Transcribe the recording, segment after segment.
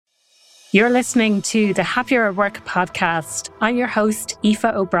You're listening to the Happier at Work podcast. I'm your host, Aoife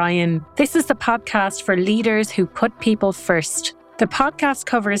O'Brien. This is the podcast for leaders who put people first. The podcast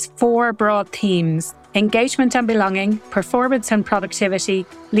covers 4 broad themes: engagement and belonging, performance and productivity,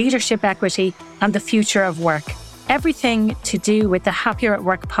 leadership equity, and the future of work. Everything to do with the Happier at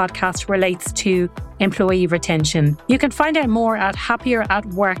Work podcast relates to employee retention. You can find out more at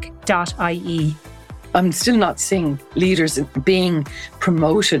happieratwork.ie. I'm still not seeing leaders being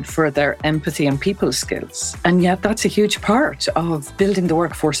promoted for their empathy and people skills. And yet that's a huge part of building the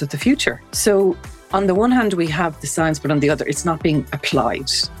workforce of the future. So on the one hand, we have the science, but on the other, it's not being applied.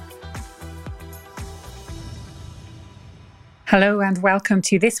 Hello and welcome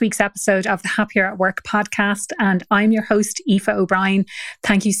to this week's episode of the Happier at Work podcast. And I'm your host, Aoife O'Brien.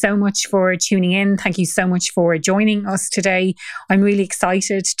 Thank you so much for tuning in. Thank you so much for joining us today. I'm really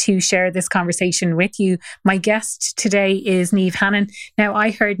excited to share this conversation with you. My guest today is Niamh Hannan. Now,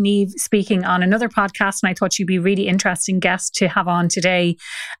 I heard Niamh speaking on another podcast and I thought she'd be a really interesting guest to have on today.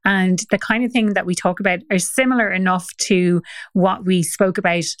 And the kind of thing that we talk about are similar enough to what we spoke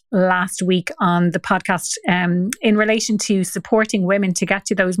about last week on the podcast in relation to supporting women to get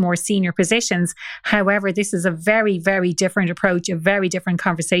to those more senior positions. However, this is a very, very different approach, a very different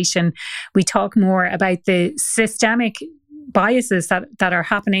conversation. We talk more about the systemic biases that are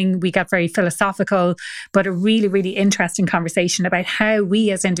happening. We get very philosophical, but a really, really interesting conversation about how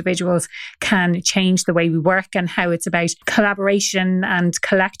we as individuals can change the way we work and how it's about collaboration and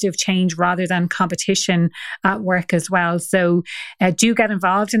collective change rather than competition at work as well. So do get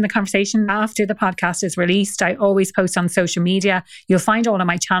involved in the conversation after the podcast is released. I always post on social media. You'll find all of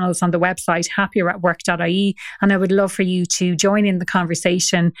my channels on the website, happieratwork.ie. And I would love for you to join in the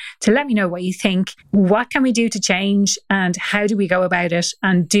conversation to let me know what you think. What can we do to change and how do we go about it?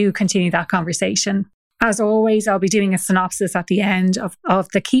 And do continue that conversation. As always, I'll be doing a synopsis at the end of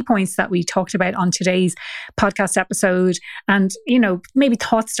the key points that we talked about on today's podcast episode and, maybe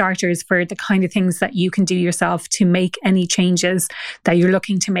thought starters for the kind of things that you can do yourself to make any changes that you're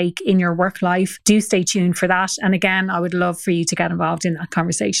looking to make in your work life. Do stay tuned for that. And again, I would love for you to get involved in that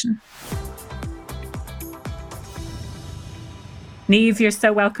conversation. Niamh, you're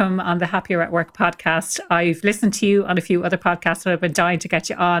so welcome on the Happier at Work podcast. I've listened to you on a few other podcasts and I've been dying to get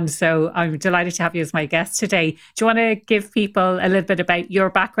you on. So I'm delighted to have you as my guest today. Do you want to give people a little bit about your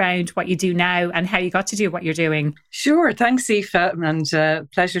background, what you do now and how you got to do what you're doing? Sure. Thanks, Aoife. And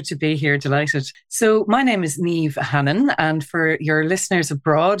pleasure to be here. Delighted. So my name is Niamh Hannan. And for your listeners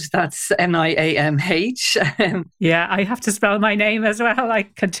abroad, that's Niamh. Yeah, I have to spell my name as well. I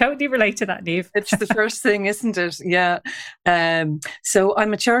can totally relate to that, Niamh. It's the first thing, isn't it? Yeah. So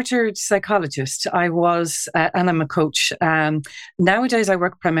I'm a chartered psychologist. I was, and I'm a coach. Nowadays, I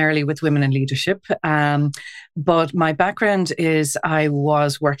work primarily with women in leadership. But my background is I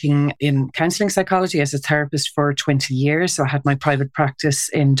was working in counselling psychology as a therapist for 20 years. So I had my private practice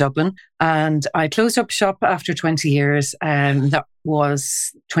in Dublin and I closed up shop after 20 years. That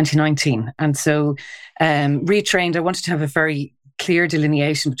was 2019. And so retrained, I wanted to have a very clear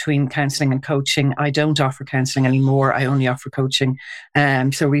delineation between counselling and coaching. I don't offer counselling anymore. I only offer coaching.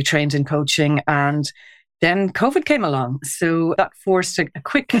 So retrained in coaching and then COVID came along. So that forced a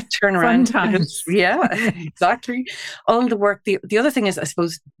quick turnaround. Fun times. Yeah, exactly. All the work. The other thing is, I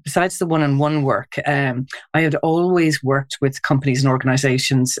suppose, besides the one-on-one work, I had always worked with companies and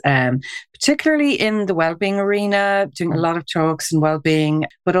organisations, particularly in the wellbeing arena, doing a lot of talks and wellbeing,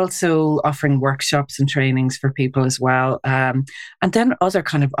 but also offering workshops and trainings for people as well. And then other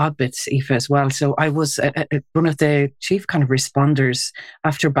kind of odd bits, Aoife, as well. So I was one of the chief kind of responders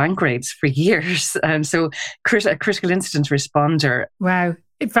after bank raids for years. And so a critical incident responder. Wow.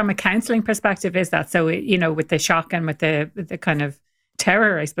 From a counselling perspective, is that so, with the shock and with the kind of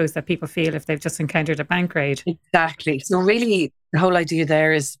terror, I suppose, that people feel if they've just encountered a bank raid? Exactly. So really, the whole idea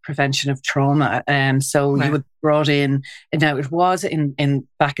there is prevention of trauma. So you would brought in, and now it was in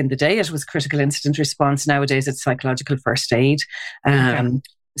back in the day, it was critical incident response. Nowadays, it's psychological first aid.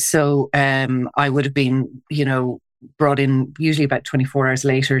 So I would have been, brought in usually about 24 hours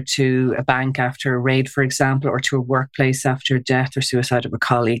later to a bank after a raid, for example, or to a workplace after death or suicide of a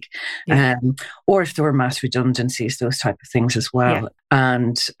colleague, or if there were mass redundancies, those type of things as well,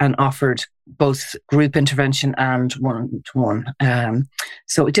 and offered both group intervention and one-to-one.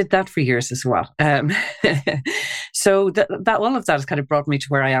 So I did that for years as well. So that all of that has kind of brought me to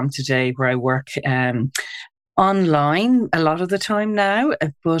where I am today, where I work online a lot of the time now,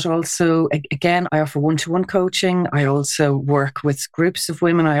 but also, again, I offer one-to-one coaching. I also work with groups of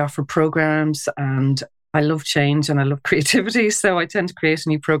women. I offer programs, and I love change and I love creativity. So I tend to create a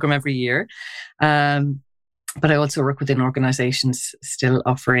new program every year. But I also work within organizations still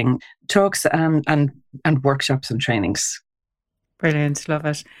offering talks and workshops and trainings. Brilliant. Love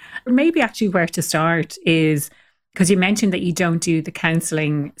it. Maybe actually where to start is, because you mentioned that you don't do the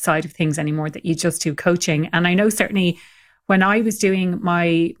counselling side of things anymore, that you just do coaching. And I know certainly when I was doing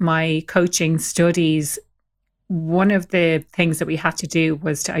my coaching studies, one of the things that we had to do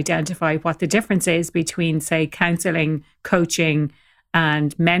was to identify what the difference is between, say, counselling, coaching,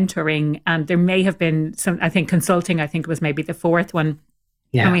 and mentoring. And there may have been some, I think consulting, I think was maybe the fourth one.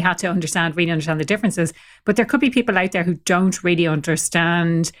 Yeah. And we had to really understand the differences. But there could be people out there who don't really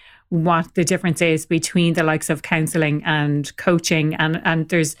understand what the difference is between the likes of counselling and coaching. And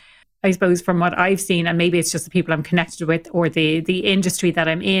there's, I suppose, from what I've seen, and maybe it's just the people I'm connected with or the industry that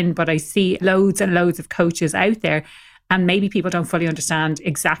I'm in, but I see loads and loads of coaches out there. And maybe people don't fully understand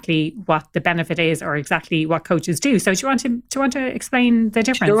exactly what the benefit is or exactly what coaches do. So do you want to explain the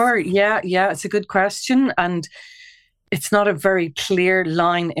difference? Sure. Yeah. It's a good question. And it's not a very clear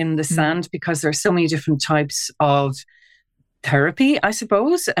line in the sand because there are so many different types of therapy, I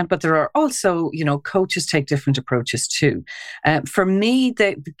suppose. But there are also, coaches take different approaches too. For me,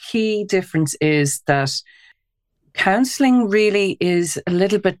 the key difference is that counselling really is a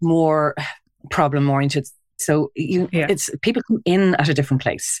little bit more problem oriented. So it's people come in at a different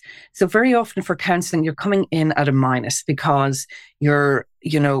place. So very often for counselling, you're coming in at a minus because you're,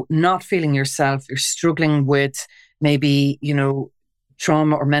 not feeling yourself. You're struggling with maybe,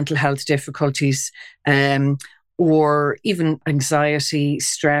 trauma or mental health difficulties, or even anxiety,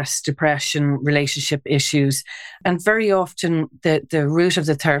 stress, depression, relationship issues. And very often the route of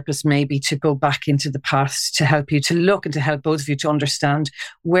the therapist may be to go back into the past to help you to look and to help both of you to understand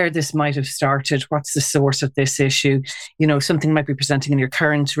where this might have started, what's the source of this issue. Something might be presenting in your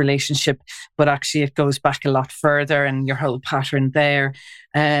current relationship, but actually it goes back a lot further and your whole pattern there.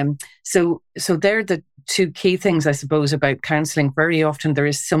 So they're the two key things, I suppose, about counselling. Very often there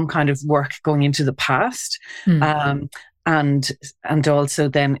is some kind of work going into the past. And also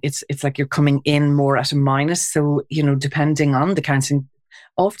then it's like you're coming in more at a minus. So, depending on the counselling,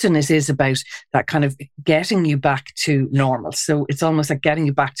 often it is about that kind of getting you back to normal. So it's almost like getting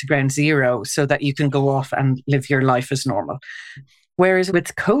you back to ground zero so that you can go off and live your life as normal. Whereas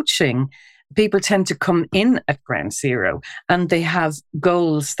with coaching, people tend to come in at ground zero and they have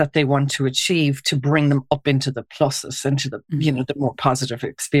goals that they want to achieve to bring them up into the pluses, into the, the more positive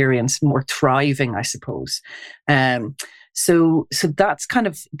experience, more thriving, I suppose. So that's kind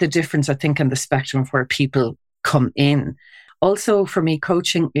of the difference, I think, in the spectrum of where people come in. Also, for me,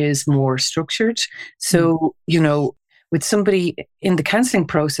 coaching is more structured. So, with somebody in the counselling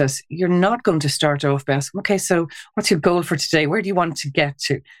process, you're not going to start off by asking, okay, so what's your goal for today? Where do you want to get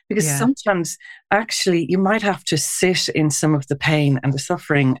to? Because sometimes actually you might have to sit in some of the pain and the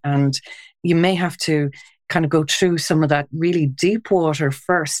suffering, and you may have to kind of go through some of that really deep water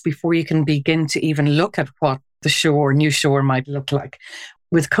first before you can begin to even look at what the new shore might look like.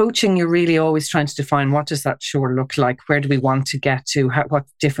 With coaching, you're really always trying to define what does that shore look like? Where do we want to get to? What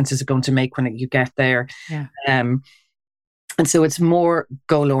difference is it going to make when you get there? Yeah. And so it's more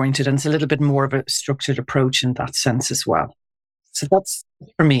goal-oriented and it's a little bit more of a structured approach in that sense as well. So that's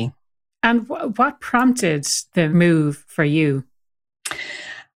for me. And what prompted the move for you?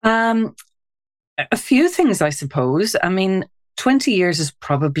 A few things, I suppose. I mean, 20 years is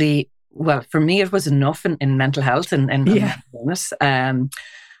probably, well, for me, it was enough in mental health and illness.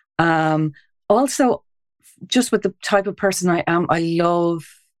 Also, just with the type of person I am, I love,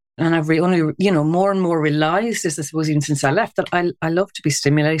 and I've only, more and more realised this, I suppose, even since I left, that I love to be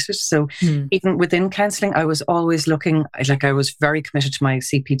stimulated. So even within counselling, I was always looking, I was very committed to my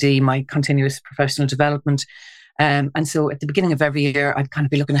CPD, my continuous professional development. And so at the beginning of every year, I'd kind of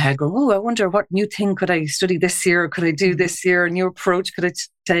be looking ahead going, I wonder what new thing could I study this year? Or could I do this year? A new approach could I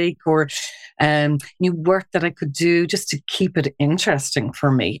take? Or new work that I could do just to keep it interesting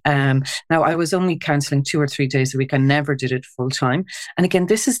for me. Now, I was only counselling 2 or 3 days a week. I never did it full time. And again,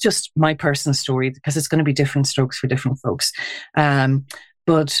 this is just my personal story because it's going to be different strokes for different folks.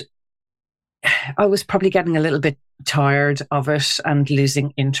 But I was probably getting a little bit tired of it and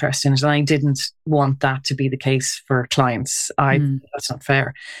losing interest in it. And I didn't want that to be the case for clients. That's not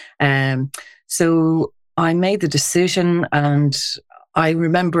fair. So I made the decision, and I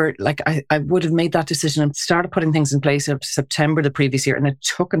remember I would have made that decision and started putting things in place up to September the previous year. And it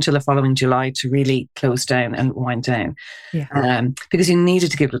took until the following July to really close down and wind down. Yeah. Because you needed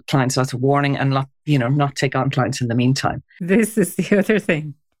to give clients lots of warning and not take on clients in the meantime. This is the other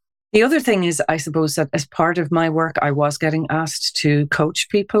thing. The other thing is, I suppose, that as part of my work, I was getting asked to coach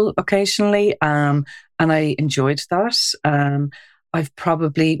people occasionally, and I enjoyed that. I've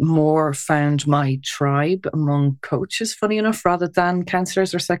probably more found my tribe among coaches, funny enough, rather than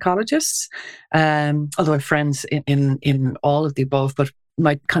counsellors or psychologists. Although I have friends in all of the above, but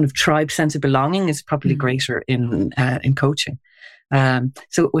my kind of tribe sense of belonging is probably greater in coaching.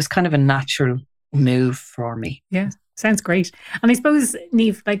 So it was kind of a natural move for me. Yeah, sounds great. And I suppose,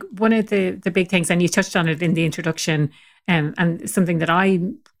 Niamh, like one of the big things, and you touched on it in the introduction, and something that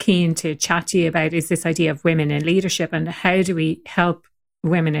I'm keen to chat to you about is this idea of women in leadership and how do we help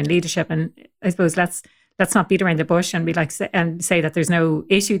women in leadership. And I suppose let's not beat around the bush and be like and say that there's no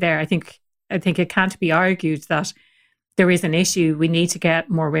issue there. I think it can't be argued that there is an issue. We need to get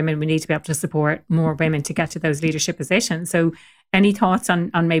more women. We need to be able to support more women to get to those leadership positions. So any thoughts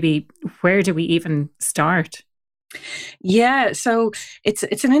on maybe where do we even start? Yeah, so it's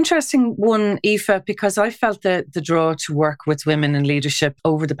an interesting one, Aoife, because I felt the draw to work with women in leadership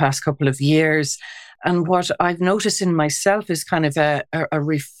over the past couple of years. And what I've noticed in myself is kind of a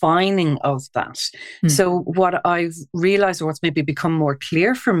refining of that. So what I've realized, or what's maybe become more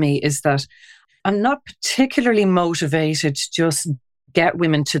clear for me, is that I'm not particularly motivated to just get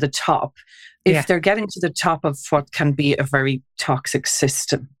women to the top if they're getting to the top of what can be a very toxic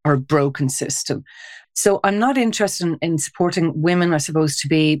system or broken system. So I'm not interested in supporting women, I suppose, to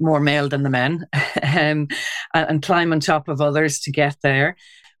be more male than the men and climb on top of others to get there.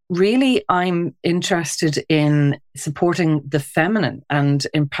 Really, I'm interested in supporting the feminine and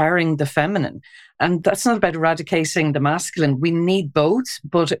empowering the feminine. And that's not about eradicating the masculine. We need both,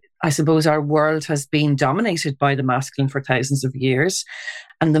 but I suppose our world has been dominated by the masculine for thousands of years.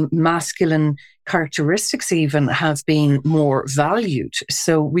 And the masculine characteristics even have been more valued.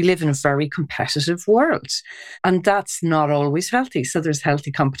 So we live in a very competitive world. And that's not always healthy. So there's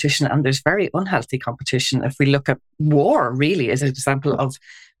healthy competition and there's very unhealthy competition. If we look at war, really, as an example of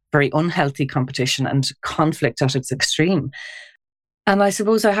very unhealthy competition and conflict at its extreme. And I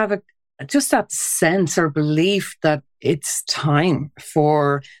suppose I have just that sense or belief that it's time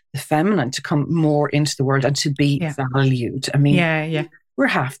for the feminine to come more into the world and to be valued. I mean, we're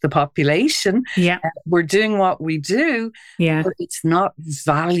half the population. We're doing what we do, but it's not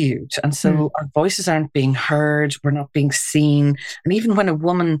valued. And so our voices aren't being heard. We're not being seen. And even when a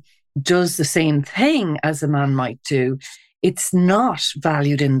woman does the same thing as a man might do, it's not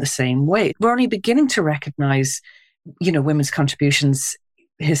valued in the same way. We're only beginning to recognize, women's contributions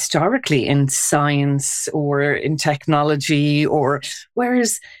historically in science or in technology,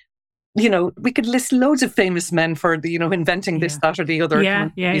 whereas, we could list loads of famous men for the, inventing this, that, or the other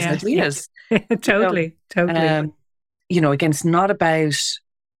ideas. Totally. Again, it's not about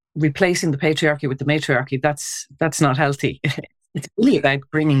replacing the patriarchy with the matriarchy. That's not healthy. It's really about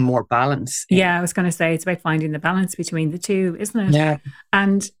bringing more balance. Yeah, I was going to say it's about finding the balance between the two, isn't it? Yeah.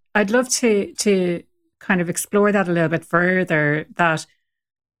 And I'd love to kind of explore that a little bit further.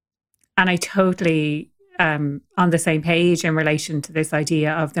 And I totally on the same page in relation to this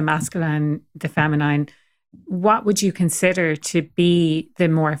idea of the masculine, the feminine. What would you consider to be the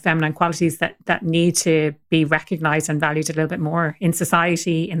more feminine qualities that need to be recognised and valued a little bit more in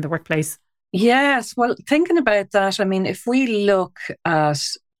society, in the workplace? Yes, well, thinking about that, I mean, if we look at,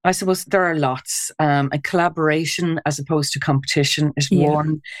 I suppose there are lots, and collaboration as opposed to competition is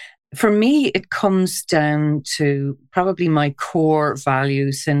one. For me, it comes down to probably my core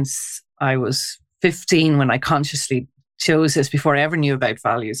value since I was 15 when I consciously chose this before I ever knew about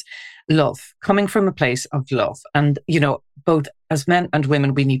values. Love, coming from a place of love. And, both as men and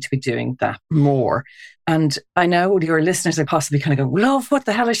women, we need to be doing that more. And I know your listeners are possibly kind of going, love, what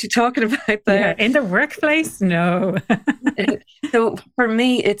the hell is she talking about there? In the workplace? No. So for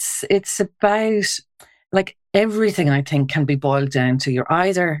me, it's about like everything I think can be boiled down to you're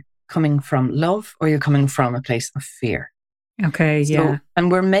either coming from love or you're coming from a place of fear. Okay, yeah.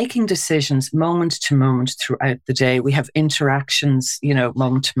 And we're making decisions moment to moment throughout the day. We have interactions,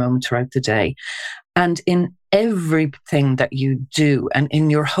 moment to moment throughout the day. And in everything that you do and in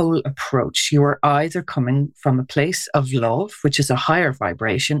your whole approach, you are either coming from a place of love, which is a higher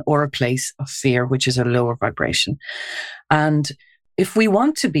vibration, or a place of fear, which is a lower vibration. And if we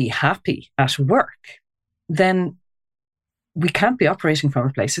want to be happy at work, then we can't be operating from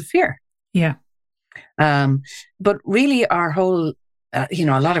a place of fear. Yeah. But really our whole, a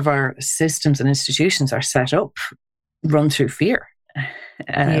lot of our systems and institutions are set up, run through fear.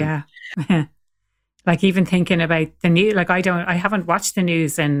 Like even thinking about the news, like I haven't watched the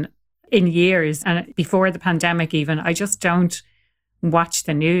news in years. And before the pandemic even, I just don't watch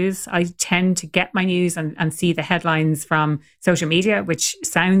the news. I tend to get my news and see the headlines from social media, which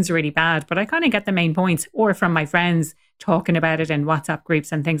sounds really bad, but I kind of get the main points, or from my friends talking about it in WhatsApp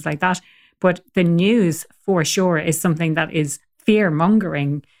groups and things like that. But the news for sure is something that is fear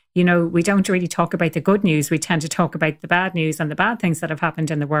mongering. You know, we don't really talk about the good news. We tend to talk about the bad news and the bad things that have happened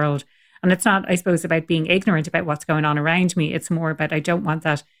in the world. And it's not, I suppose, about being ignorant about what's going on around me. It's more about, I don't want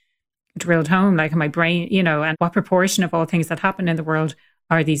that drilled home, like in my brain, you know, and what proportion of all things that happen in the world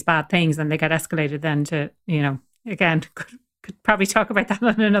are these bad things, and they get escalated then to, you know, again, could probably talk about that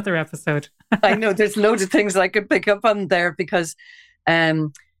on another episode. I know there's loads of things I could pick up on there because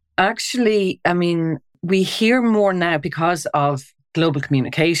actually, I mean, we hear more now because of global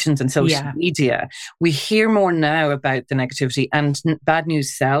communications and social media. We hear more now about the negativity, and bad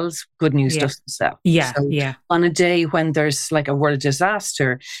news sells, good news doesn't sell. On a day when there's like a world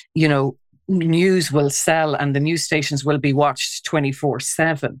disaster, you know, news will sell and the news stations will be watched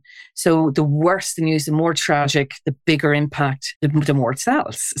 24/7. So the worse the news, the more tragic, the bigger impact, the more it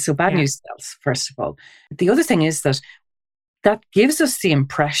sells. So bad news sells, first of all. The other thing is that gives us the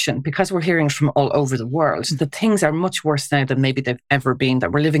impression, because we're hearing from all over the world, that things are much worse now than maybe they've ever been,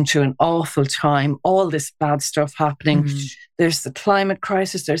 that we're living through an awful time, all this bad stuff happening. There's the climate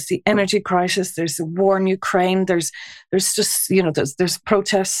crisis, there's the energy crisis, there's the war in Ukraine, there's just, you know, there's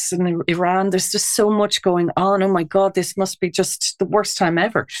protests in Iran, there's just so much going on. Oh my God, this must be just the worst time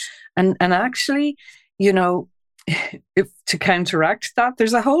ever. And actually, you know, if to counteract that,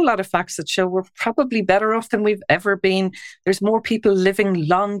 there's a whole lot of facts that show we're probably better off than we've ever been. There's more people living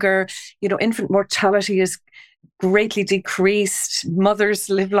longer. You know, infant mortality is greatly decreased. Mothers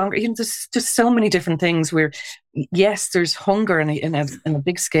live longer. You know, there's just so many different things where, yes, there's hunger in a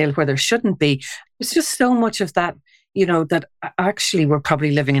big scale where there shouldn't be. It's just so much of that, you know, that actually we're probably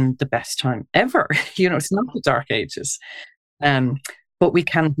living in the best time ever. You know, it's not the dark ages. But we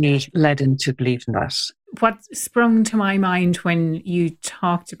can be led into believing that. What sprung to my mind when you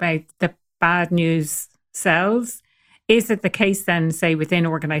talked about the bad news sells, is it the case then, say, within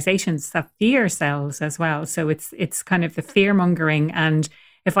organizations that fear sells as well? So it's kind of the fear mongering. And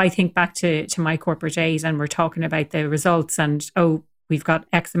if I think back to my corporate days and we're talking about the results and, oh, we've got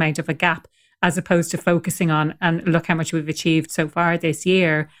X amount of a gap, as opposed to focusing on, and look how much we've achieved so far this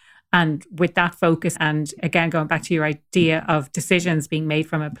year. And with that focus, and again, going back to your idea of decisions being made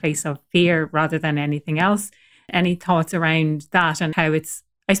from a place of fear rather than anything else, any thoughts around that and how it's,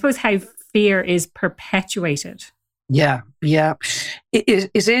 I suppose, how fear is perpetuated? Yeah.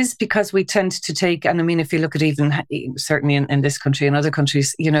 It is, because we tend to take, and I mean, if you look at even certainly in this country and other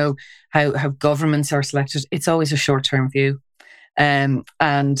countries, you know, how governments are selected, it's always a short-term view. And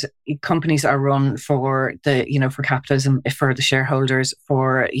companies are run for for capitalism, for the shareholders,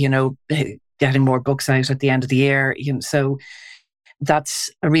 for, you know, getting more books out at the end of the year. You know, so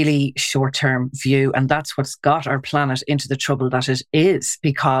that's a really short-term view. And that's what's got our planet into the trouble that it is.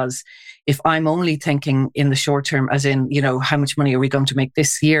 Because if I'm only thinking in the short term, as in, you know, how much money are we going to make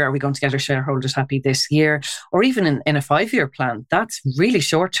this year? Are we going to get our shareholders happy this year? Or even in a 5-year plan, that's really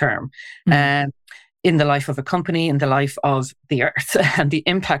short-term. In the life of a company, in the life of the earth, and the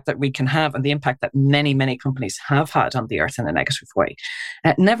impact that we can have, and the impact that many, many companies have had on the earth in a negative way.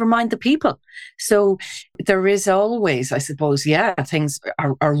 Never mind the people. So there is always, I suppose, things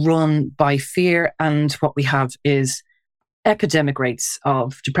are run by fear. And what we have is epidemic rates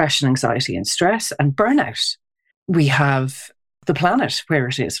of depression, anxiety, and stress, and burnout. We have the planet where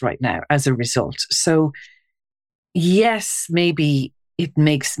it is right now as a result. So yes, maybe it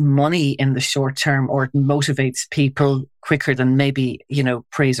makes money in the short term, or it motivates people quicker than maybe, you know,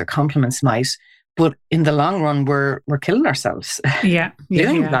 praise or compliments might. But in the long run, we're killing ourselves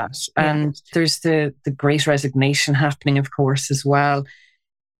doing that. And there's the great resignation happening, of course, as well.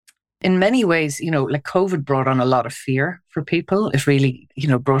 In many ways, you know, like COVID brought on a lot of fear for people. It really, you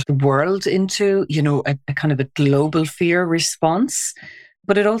know, brought the world into, you know, a kind of a global fear response.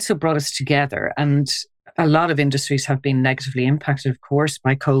 But it also brought us together. And a lot of industries have been negatively impacted, of course,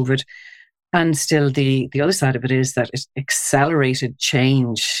 by COVID. And still the other side of it is that it accelerated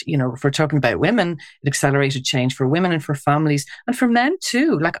change. You know, if we're talking about women, it accelerated change for women and for families and for men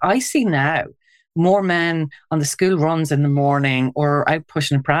too. Like I see now more men on the school runs in the morning or out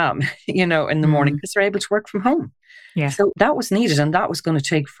pushing a pram, you know, in the morning because they're able to work from home. Yeah. So that was needed and that was going to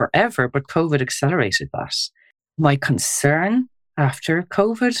take forever, but COVID accelerated that. My concern after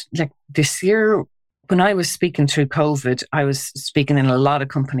COVID, like this year, when I was speaking through COVID, I was speaking in a lot of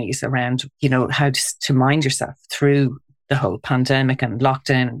companies around, you know, how to mind yourself through the whole pandemic and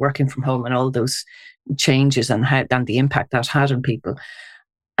lockdown and working from home and all those changes and how and the impact that had on people.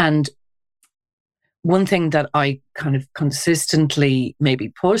 And one thing that I kind of consistently maybe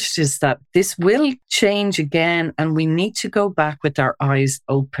pushed is that this will change again and we need to go back with our eyes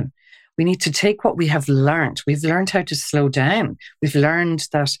open. We need to take what we have learned. We've learned how to slow down. We've learned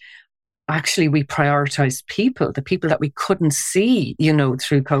that actually we prioritized people, the people that we couldn't see,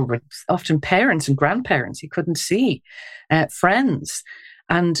 through COVID, often parents and grandparents you couldn't see, friends.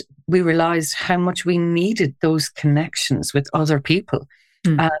 And we realized how much we needed those connections with other people.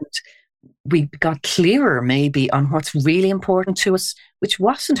 And we got clearer maybe on what's really important to us, which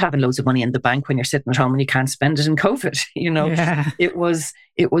wasn't having loads of money in the bank when you're sitting at home and you can't spend it in COVID. It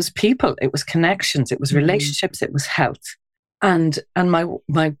was people, it was connections, it was relationships, it was health. And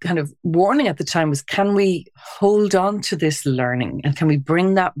my kind of warning at the time was, can we hold on to this learning and can we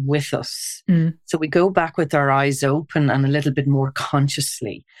bring that with us? So we go back with our eyes open and a little bit more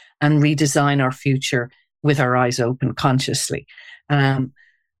consciously and redesign our future with our eyes open consciously.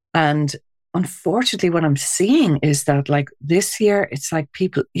 And unfortunately, what I'm seeing is that like this year, it's like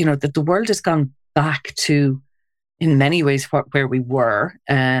people, that the world has gone back to, in many ways, where we were,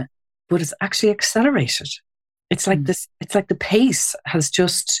 but it's actually accelerated. It's like this, it's like the pace has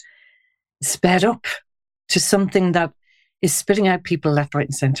just sped up to something that is spitting out people left, right,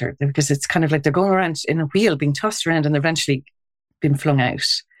 and center, because it's kind of like they're going around in a wheel, being tossed around and eventually being flung out.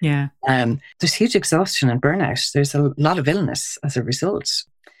 Yeah. There's huge exhaustion and burnout. There's a lot of illness as a result.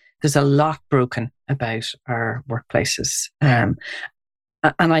 There's a lot broken about our workplaces. And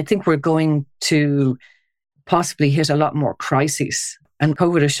I think we're going to possibly hit a lot more crises. And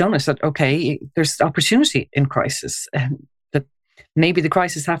COVID has shown us that, okay, there's opportunity in crisis, that maybe the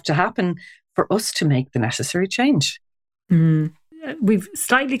crisis have to happen for us to make the necessary change. We've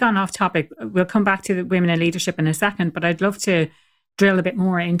slightly gone off topic. We'll come back to the women in leadership in a second, but I'd love to drill a bit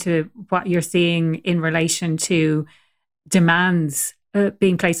more into what you're seeing in relation to demands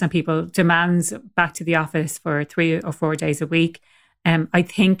being placed on people, demands back to the office for 3 or 4 days a week. I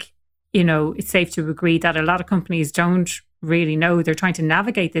think, it's safe to agree that a lot of companies don't really know. They're trying to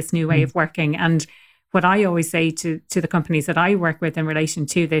navigate this new way of working. And what I always say to the companies that I work with in relation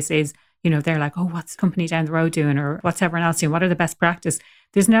to this is, they're like, oh, what's the company down the road doing? Or what's everyone else doing? What are the best practice?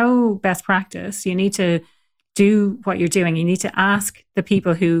 There's no best practice. You need to do what you're doing. You need to ask the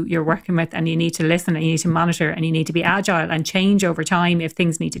people who you're working with, and you need to listen, and you need to monitor, and you need to be agile and change over time if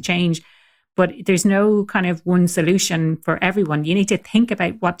things need to change. But there's no kind of one solution for everyone. You need to think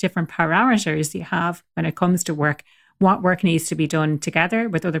about what different parameters you have when it comes to work. What work needs to be done together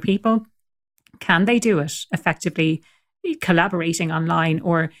with other people? Can they do it effectively, collaborating online,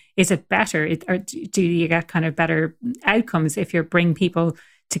 or is it better? Or do you get kind of better outcomes if you bring people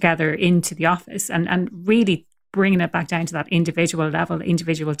together into the office and really bringing it back down to that individual level,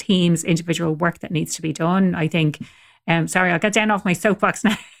 individual teams, individual work that needs to be done? I think, sorry, I'll get down off my soapbox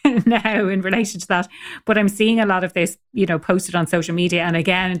now in relation to that, but I'm seeing a lot of this, posted on social media. And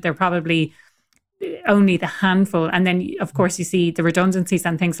again, they're probably only the handful. And then, of course, you see the redundancies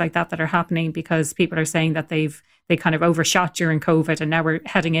and things like that are happening because people are saying that they kind of overshot during COVID, and now we're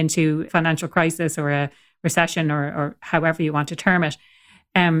heading into financial crisis or a recession or however you want to term it.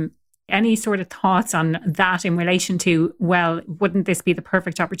 Any sort of thoughts on that in relation to, well, wouldn't this be the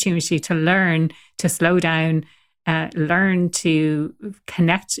perfect opportunity to learn to slow down, learn to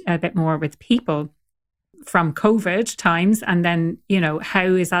connect a bit more with people from COVID times? And then, how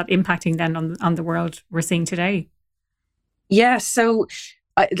is that impacting then on the world we're seeing today? Yeah, so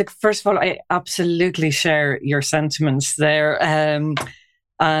first of all, I absolutely share your sentiments there.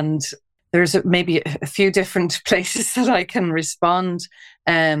 And there's maybe a few different places that I can respond.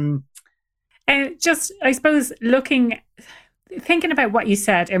 Just, I suppose, thinking about what you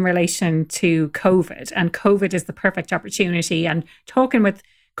said in relation to COVID, and COVID is the perfect opportunity, and talking with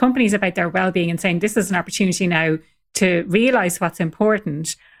companies about their well-being and saying this is an opportunity now to realize what's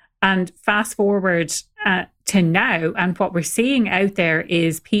important. And fast forward to now, and what we're seeing out there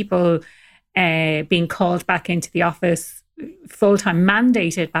is people being called back into the office, full-time,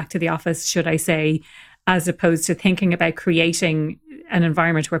 mandated back to the office, should I say, as opposed to thinking about creating an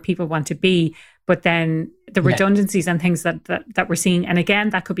environment where people want to be. But then the redundancies and things that we're seeing, and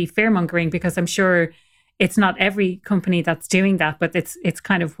again, that could be fear-mongering, because I'm sure it's not every company that's doing that, but it's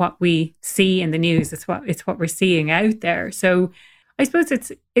kind of what we see in the news. It's what we're seeing out there. So I suppose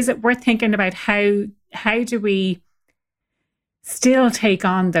is it worth thinking about how do we still take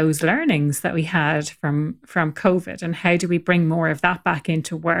on those learnings that we had from COVID, and how do we bring more of that back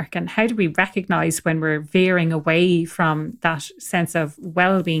into work, and how do we recognize when we're veering away from that sense of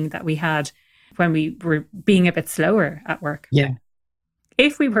well-being that we had when we were being a bit slower at work? Yeah.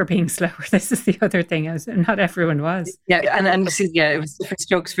 If we were being slower, this is the other thing, is not everyone was. Yeah, and it was different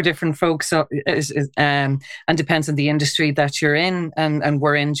strokes for different folks. So and depends on the industry that you're in, and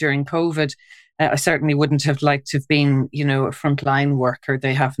we're in during COVID. I certainly wouldn't have liked to have been, a frontline worker.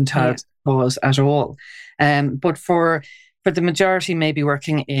 They haven't had pause at all. But for for the majority, maybe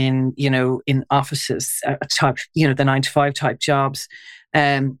working in, in offices, type, the 9 to 5 type jobs.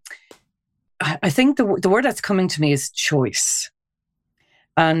 I think the word that's coming to me is choice.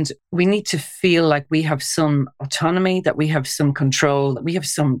 And we need to feel like we have some autonomy, that we have some control, that we have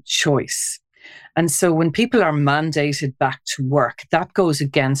some choice. And so when people are mandated back to work, that goes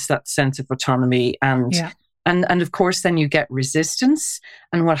against that sense of autonomy. And of course, then you get resistance.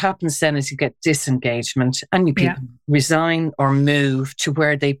 And what happens then is you get disengagement, and you people resign or move to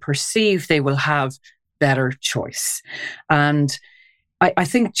where they perceive they will have better choice. And I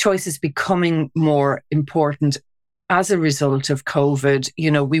think choice is becoming more important as a result of COVID.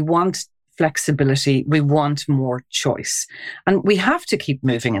 We want flexibility, we want more choice, and we have to keep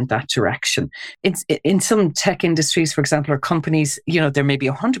moving in that direction. It's in some tech industries, for example, or companies, they're maybe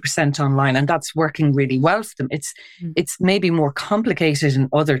 100% online, and that's working really well for them. It's maybe more complicated in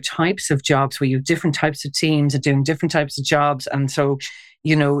other types of jobs where you have different types of teams and doing different types of jobs, and so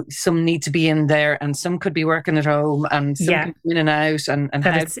some need to be in there, and some could be working at home, and some can be in and out, and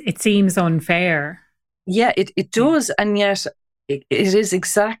it seems unfair. Yeah, it does, and yet it is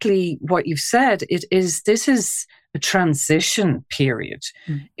exactly what you've said. This is a transition period.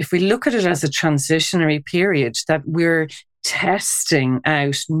 If we look at it as a transitionary period, that we're testing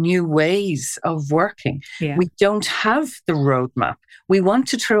out new ways of working. We don't have the roadmap. We want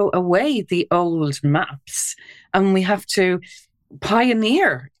to throw away the old maps, and we have to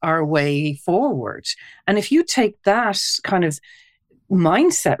pioneer our way forward. And if you take that kind of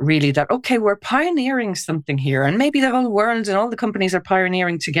mindset, really, that, okay, we're pioneering something here, and maybe the whole world and all the companies are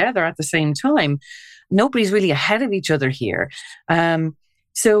pioneering together at the same time. Nobody's really ahead of each other here.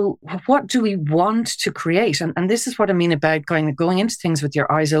 So what do we want to create? And this is what I mean about going into things with your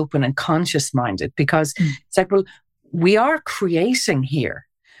eyes open and conscious minded, because it's like, well, we are creating here.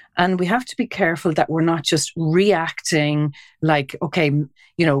 And we have to be careful that we're not just reacting like, okay,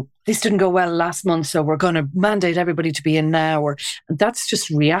 this didn't go well last month, so we're going to mandate everybody to be in now. Or that's just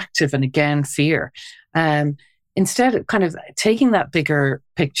reactive, and again, fear. Instead of kind of taking that bigger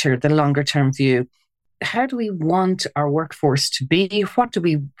picture, the longer term view, how do we want our workforce to be? What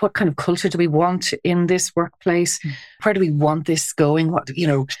kind of culture do we want in this workplace? Where do we want this going?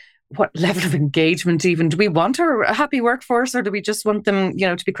 What level of engagement even do we want? Or a happy workforce, or do we just want them,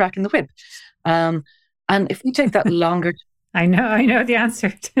 to be cracking the whip? And if we take that longer, I know the answer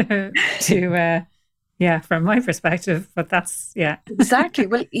to from my perspective, but that's exactly.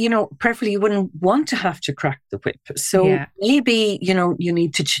 Well, preferably you wouldn't want to have to crack the whip. So maybe you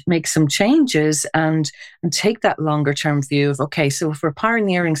need to make some changes and take that longer term view of, okay, so if we're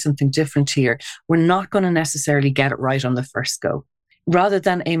pioneering something different here, we're not going to necessarily get it right on the first go. Rather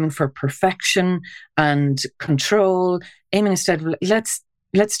than aiming for perfection and control, aiming instead,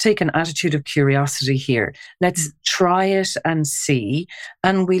 let's take an attitude of curiosity here. Let's try it and see,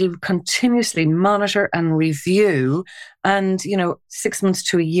 and we'll continuously monitor and review. And, 6 months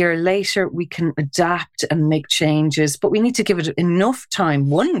to a year later, we can adapt and make changes, but we need to give it enough time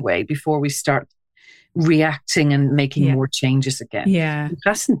one way before we start reacting and making more changes again. It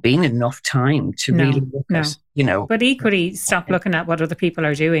hasn't been enough time to really look at, But equally, stop looking at what other people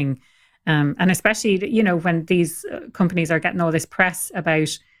are doing. And especially, when these companies are getting all this press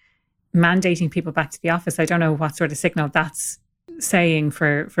about mandating people back to the office, I don't know what sort of signal that's saying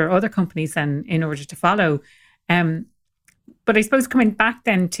for other companies then in order to follow. But I suppose coming back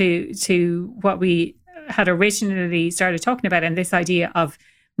then to what we had originally started talking about, and this idea of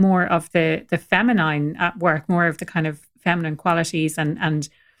more of the feminine at work, more of the kind of feminine qualities, and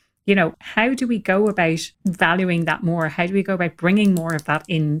how do we go about valuing that more? How do we go about bringing more of that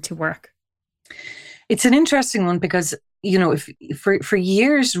into work? It's an interesting one because, if for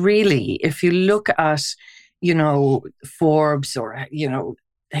years, really, if you look at, Forbes or,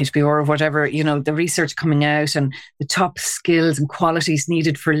 HBO or whatever, the research coming out and the top skills and qualities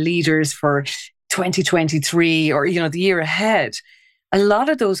needed for leaders for 2023 or, the year ahead, a lot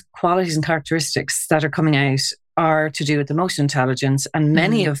of those qualities and characteristics that are coming out are to do with emotional intelligence, and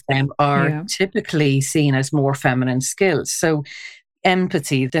many of them are typically seen as more feminine skills. So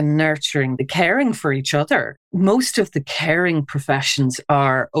empathy, the nurturing, the caring for each other. Most of the caring professions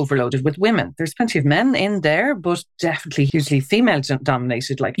are overloaded with women. There's plenty of men in there, but definitely hugely female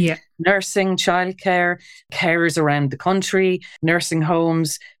dominated, like nursing, childcare, carers around the country, nursing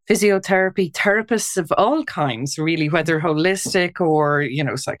homes, physiotherapy, therapists of all kinds, really, whether holistic or,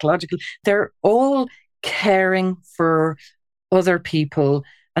 psychological. They're all caring for other people,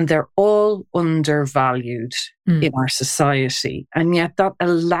 and they're all undervalued in our society. And yet that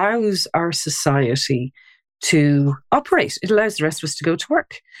allows our society to operate. It allows the rest of us to go to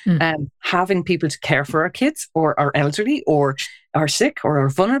work. Having people to care for our kids or our elderly or are sick or are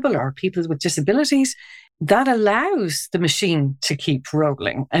vulnerable or people with disabilities, that allows the machine to keep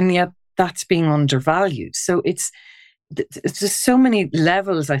rolling. And yet that's being undervalued. So it's just so many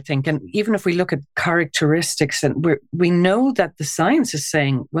levels, I think. And even if we look at characteristics, and we know that the science is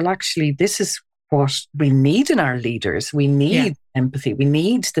saying, well, actually, this is what we need in our leaders. We need empathy. We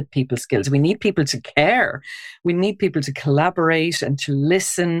need the people skills. We need people to care. We need people to collaborate and to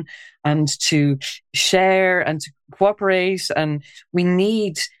listen and to share and to cooperate. And we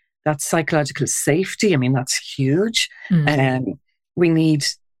need that psychological safety. I mean, that's huge. We need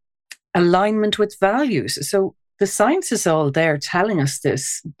alignment with values. So the science is all there telling us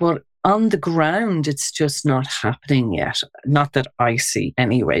this, but on the ground, it's just not happening yet. Not that I see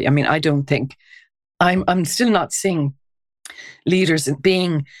anyway. I mean, I don't think I'm still not seeing leaders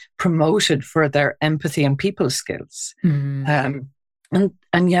being promoted for their empathy and people skills. And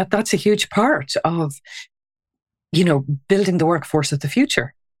yet that's a huge part of, building the workforce of the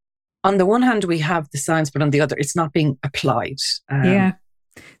future. On the one hand, we have the science, but on the other, it's not being applied.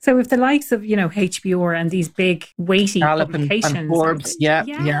 So if the likes of, HBR and these big weighty publications, and Forbes,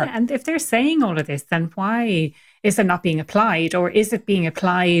 and if they're saying all of this, then why is it not being applied? Or is it being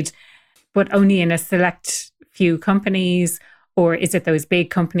applied, but only in a select few companies? Or is it those big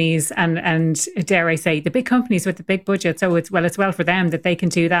companies and dare I say, the big companies with the big budget? So it's well for them that they can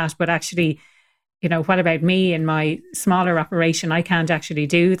do that. But actually, what about me and my smaller operation? I can't actually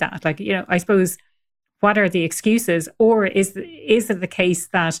do that. I suppose, what are the excuses? Or is it the case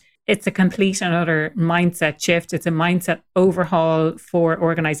that it's a complete and utter mindset shift? It's a mindset overhaul for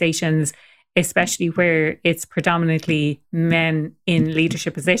organizations, especially where it's predominantly men in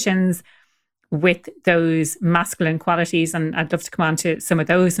leadership positions with those masculine qualities. And I'd love to come on to some of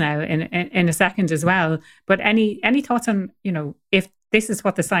those now in a second as well. But any thoughts on, if this is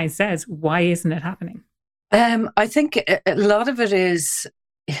what the science says, why isn't it happening? I think a lot of it is,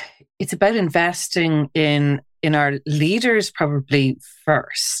 it's about investing in our leaders probably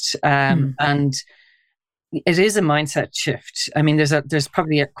first. And it is a mindset shift. I mean, there's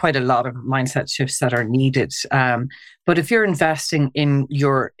probably quite a lot of mindset shifts that are needed. But if you're investing in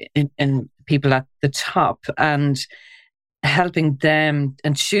in people at the top and helping them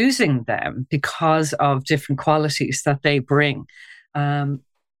and choosing them because of different qualities that they bring, and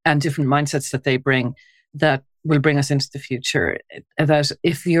different mindsets that they bring, that will bring us into the future. That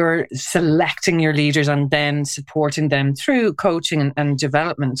if you're selecting your leaders and then supporting them through coaching and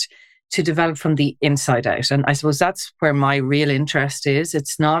development to develop from the inside out. And I suppose that's where my real interest is.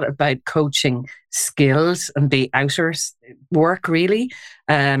 It's not about coaching skills and the outer work, really.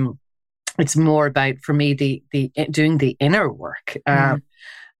 It's more about, for me, the doing the inner work.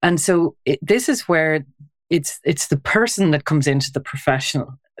 And so this is where it's the person that comes into the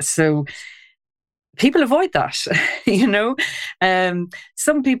professional. So people avoid that,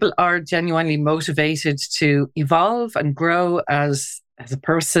 Some people are genuinely motivated to evolve and grow as a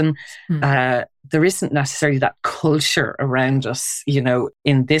person. There isn't necessarily that culture around us,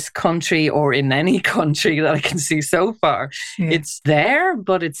 in this country or in any country that I can see so far. It's there,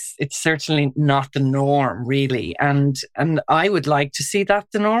 but it's certainly not the norm, really. And I would like to see that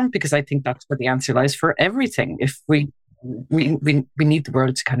the norm, because I think that's where the answer lies for everything. If we need the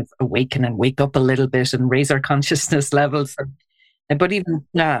world to kind of awaken and wake up a little bit and raise our consciousness levels. But even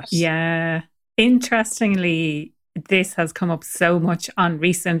that. Yeah. Interestingly, this has come up so much on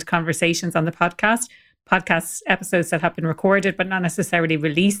recent conversations on the podcast episodes that have been recorded, but not necessarily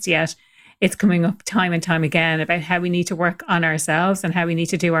released yet. It's coming up time and time again about how we need to work on ourselves and how we need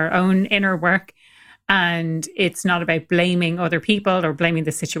to do our own inner work. And it's not about blaming other people or blaming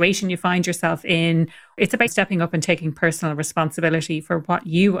the situation you find yourself in. It's about stepping up and taking personal responsibility for what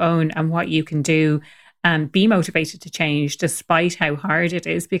you own and what you can do, and be motivated to change despite how hard it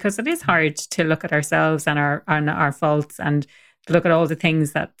is, because it is hard to look at ourselves and our faults and look at all the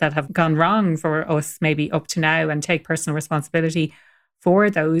things that have gone wrong for us maybe up to now and take personal responsibility for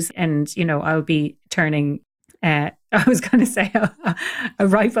those. And, I'll be turning, I was going to say a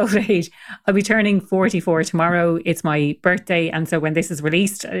ripe old age. I'll be turning 44 tomorrow. It's my birthday. And so when this is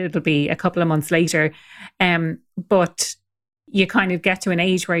released, it'll be a couple of months later. But you kind of get to an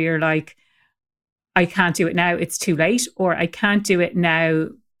age where you're like, I can't do it now, it's too late, or I can't do it now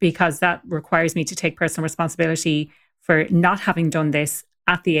because that requires me to take personal responsibility for not having done this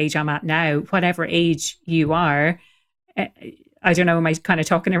at the age I'm at now, whatever age you are. I don't know, am I kind of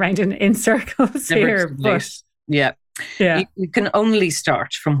talking around in circles here? But yeah. You can only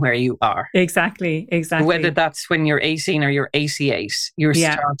start from where you are. Exactly. Whether that's when you're 18 or you're 88, you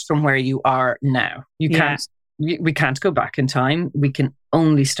start from where you are now. You can't we can't go back in time. We can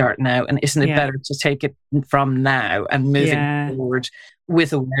only start now. And isn't it better to take it from now and moving forward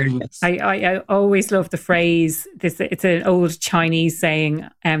with awareness? I always love the phrase, it's an old Chinese saying,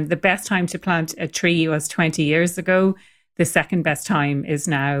 the best time to plant a tree was 20 years ago. The second best time is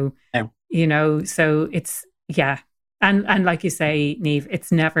now. So it's, And like you say, Niamh,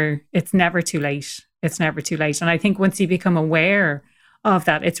 it's never too late. It's never too late. And I think once you become aware of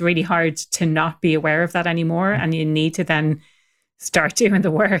that, it's really hard to not be aware of that anymore. And you need to then start doing the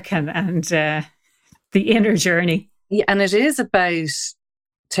work and the inner journey. Yeah, and it is about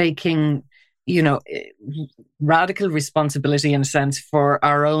taking, radical responsibility in a sense for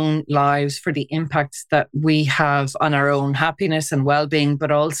our own lives, for the impacts that we have on our own happiness and well-being,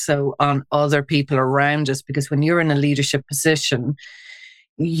 but also on other people around us. Because when you're in a leadership position,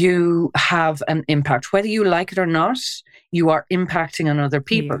 you have an impact, whether you like it or not. You are impacting on other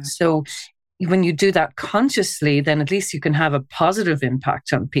people. Yeah. So when you do that consciously, then at least you can have a positive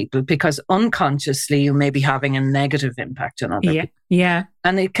impact on people, because unconsciously you may be having a negative impact on other people. Yeah.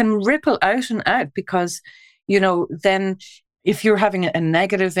 And it can ripple out and out because, then if you're having a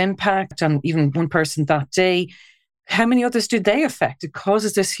negative impact on even one person that day, how many others do they affect? It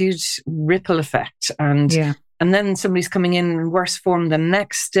causes this huge ripple effect. And then somebody's coming in worse form the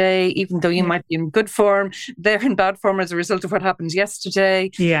next day, even though you might be in good form, they're in bad form as a result of what happened yesterday.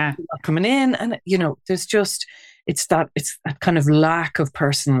 Yeah. You're not coming in. And, there's just, it's that kind of lack of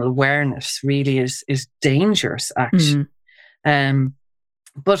personal awareness really is dangerous, actually.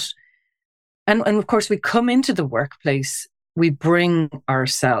 But of course, we come into the workplace, we bring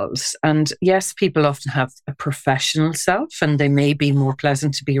ourselves. And yes, people often have a professional self, and they may be more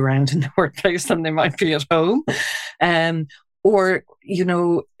pleasant to be around in the workplace than they might be at home. And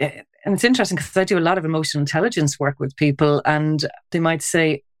it's interesting because I do a lot of emotional intelligence work with people, and they might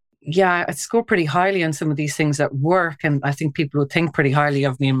say, yeah, I score pretty highly on some of these things at work. And I think people would think pretty highly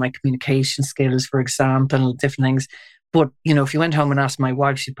of me and my communication skills, for example, different things. But, if you went home and asked my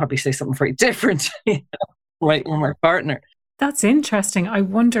wife, she'd probably say something very different, right, or my partner. That's interesting. I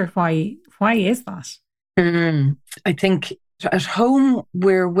wonder why is that? I think at home,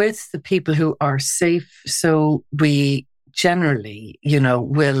 we're with the people who are safe. So we generally,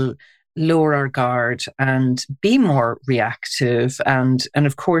 will lower our guard and be more reactive. And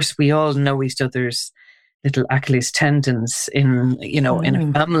of course, we all know each other's little Achilles tendons in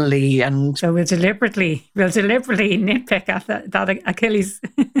a family. And so we'll deliberately nitpick at that Achilles.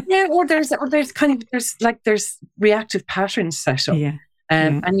 Yeah, or there's reactive patterns set up. Yeah.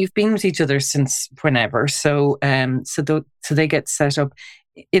 And you've been with each other since whenever. So they get set up.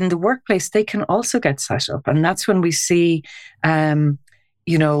 In the workplace, they can also get set up. And that's when we see,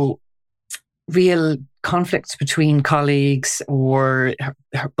 real conflicts between colleagues or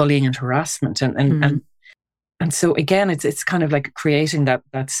bullying and harassment. And so again, it's kind of like creating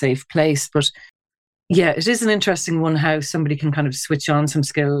that safe place. But yeah, it is an interesting one how somebody can kind of switch on some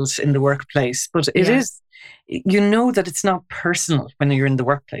skills in the workplace. But it is, that it's not personal when you're in the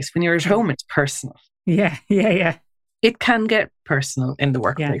workplace. When you're at home, it's personal. Yeah. It can get personal in the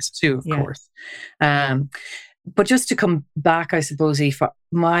workplace too, of course. But just to come back, I suppose, Aoife,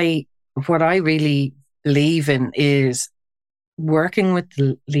 what I really believe in is working with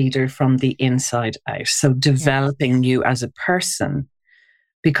the leader from the inside out. So developing you as a person,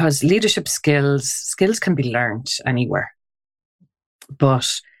 because leadership skills can be learned anywhere. But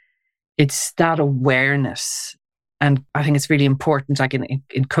it's that awareness. And I think it's really important, like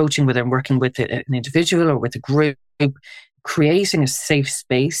in coaching, whether I'm working with an individual or with a group, creating a safe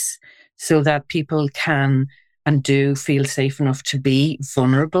space so that people can and do feel safe enough to be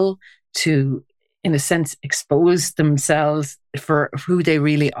vulnerable, to, in a sense, expose themselves for who they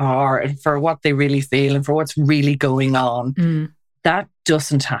really are and for what they really feel and for what's really going on. That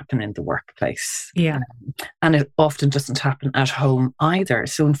doesn't happen in the workplace. Yeah. And it often doesn't happen at home either.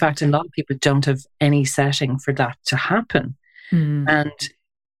 So in fact, a lot of people don't have any setting for that to happen. And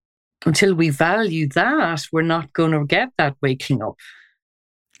until we value that, we're not going to get that waking up.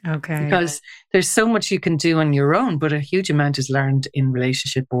 Okay. Because there's so much you can do on your own, but a huge amount is learned in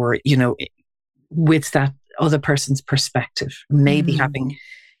relationship or, with that other person's perspective. Maybe having,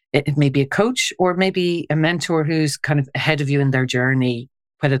 it may be a coach or maybe a mentor who's kind of ahead of you in their journey,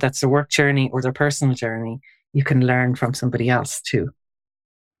 whether that's their work journey or their personal journey. You can learn from somebody else too.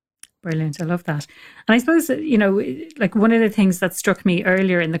 Brilliant. I love that. And I suppose, like one of the things that struck me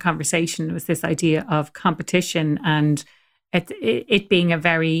earlier in the conversation was this idea of competition and it being a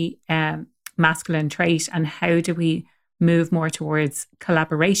very masculine trait, and how do we move more towards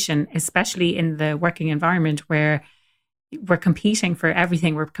collaboration, especially in the working environment where we're competing for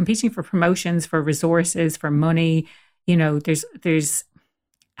everything. We're competing for promotions, for resources, for money. There's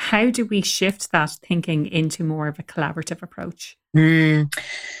how do we shift that thinking into more of a collaborative approach? Well,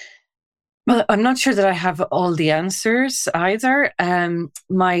 I'm not sure that I have all the answers either.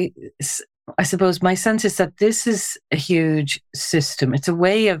 I suppose my sense is that this is a huge system. It's a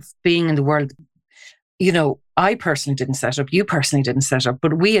way of being in the world. I personally didn't set up, you personally didn't set up,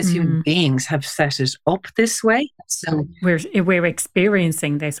 but we as human beings have set it up this way. So we're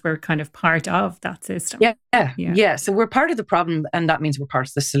experiencing this. We're kind of part of that system. Yeah. So we're part of the problem, and that means we're part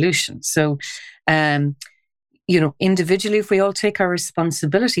of the solution. So, individually, if we all take our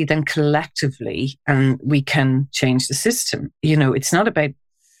responsibility, then collectively, we can change the system. It's not about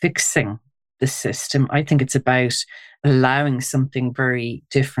fixing the system. I think it's about allowing something very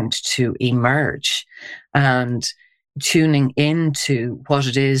different to emerge and tuning into what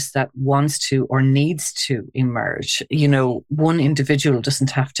it is that wants to or needs to emerge. One individual doesn't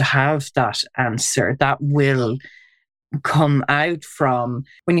have to have that answer. That will come out from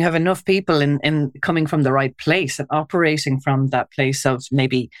when you have enough people in coming from the right place and operating from that place of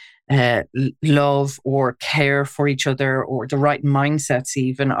maybe love or care for each other, or the right mindsets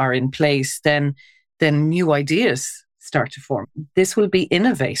even are in place, then new ideas start to form. This will be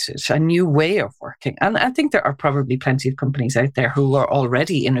innovated, a new way of working. And I think there are probably plenty of companies out there who are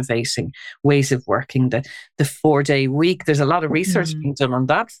already innovating ways of working. The 4-day week, there's a lot of research being done on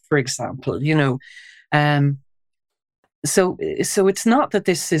that, for example, So it's not that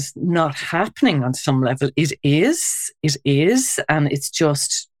this is not happening on some level. It is, and it's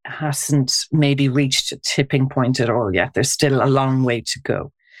just hasn't maybe reached a tipping point at all yet. There's still a long way to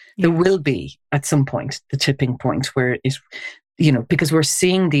go. Yeah. There will be at some point the tipping point where it, because we're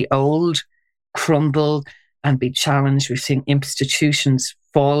seeing the old crumble and be challenged. We're seeing institutions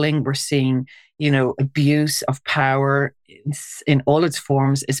falling. We're seeing, abuse of power in all its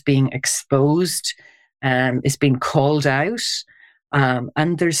forms is being exposed. Is being called out.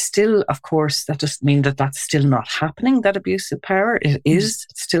 And there's still, of course, that doesn't mean that that's still not happening, that abuse of power. It is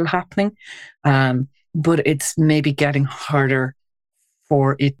still happening. But it's maybe getting harder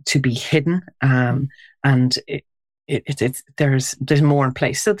for it to be hidden. And there's more in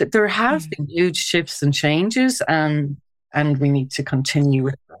place. So that there have been huge shifts and changes, and we need to continue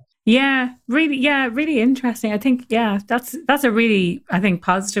with that. Really interesting. I think, that's a really, I think,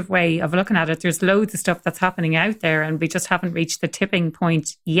 positive way of looking at it. There's loads of stuff that's happening out there, and we just haven't reached the tipping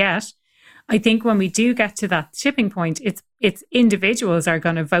point yet. I think when we do get to that tipping point, it's individuals are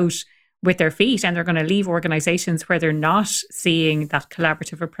going to vote with their feet, and they're going to leave organizations where they're not seeing that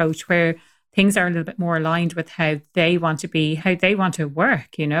collaborative approach, where things are a little bit more aligned with how they want to be, how they want to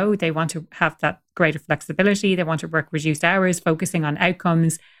work. They want to have that greater flexibility. They want to work reduced hours, focusing on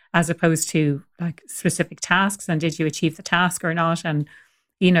outcomes as opposed to like specific tasks. And did you achieve the task or not? And,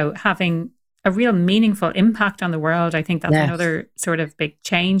 having a real meaningful impact on the world. I think that's another sort of big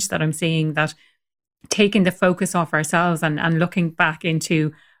change that I'm seeing, that taking the focus off ourselves and looking back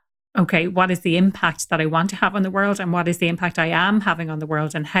into, okay, what is the impact that I want to have on the world, and what is the impact I am having on the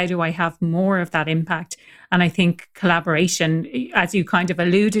world, and how do I have more of that impact? And I think collaboration, as you kind of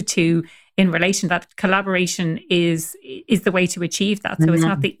alluded to in relation, that collaboration is the way to achieve that. So it's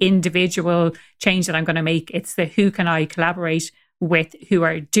not the individual change that I'm going to make, it's the who can I collaborate with who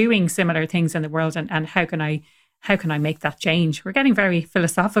are doing similar things in the world, and how can I make that change? We're getting very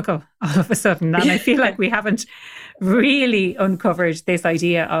philosophical all of a sudden. And I feel like we haven't really uncovered this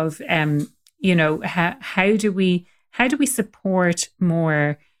idea of, how do we support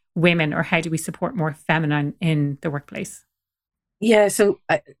more women, or how do we support more feminine in the workplace? Yeah, so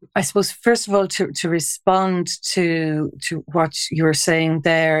I suppose, first of all, to respond to what you were saying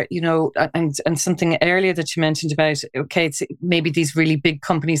there, and something earlier that you mentioned about, okay, it's maybe these really big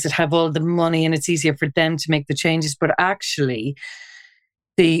companies that have all the money and it's easier for them to make the changes, but actually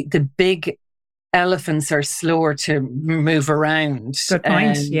the big elephants are slower to move around. Good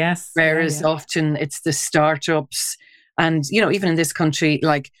point, yes. Whereas often it's the startups, and, even in this country,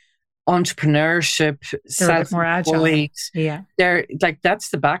 like, entrepreneurship, more agile. Yeah, they're like, that's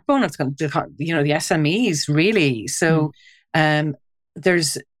the backbone of the SMEs, really. So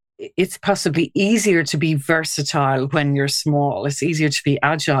it's possibly easier to be versatile when you're small. It's easier to be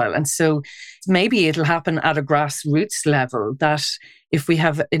agile. And so maybe it'll happen at a grassroots level, that if we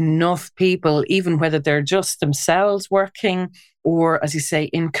have enough people, even whether they're just themselves working, or, as you say,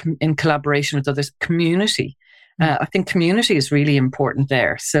 in collaboration with others, community, I think community is really important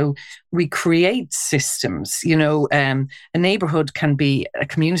there. So we create systems, a neighborhood can be a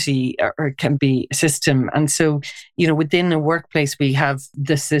community or it can be a system. And so, within a workplace, we have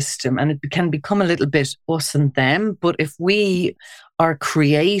the system and it can become a little bit us and them. But if we are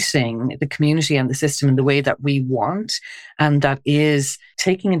creating the community and the system in the way that we want, and that is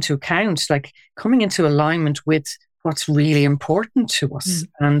taking into account, like coming into alignment with what's really important to us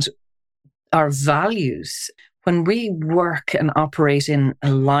and our values. When we work and operate in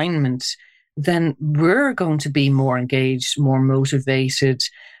alignment, then we're going to be more engaged, more motivated,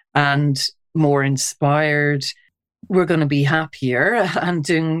 and more inspired. We're going to be happier and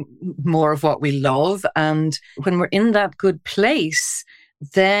doing more of what we love. And when we're in that good place,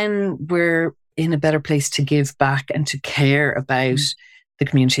 then we're in a better place to give back and to care about the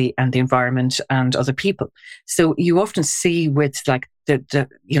community and the environment and other people. So you often see with like the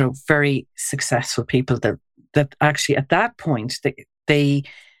very successful people that actually at that point they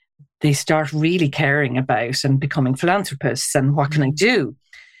start really caring about and becoming philanthropists and what can I do?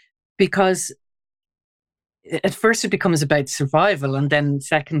 Because at first it becomes about survival, and then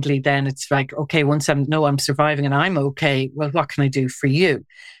secondly, then it's like, okay, once I'm surviving and I'm okay, well, what can I do for you?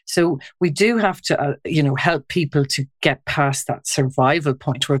 So we do have to, help people to get past that survival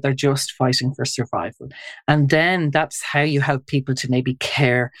point where they're just fighting for survival. And then that's how you help people to maybe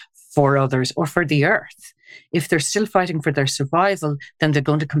care for others or for the earth. If they're still fighting for their survival, then they're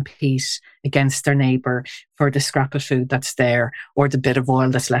going to compete against their neighbour for the scrap of food that's there or the bit of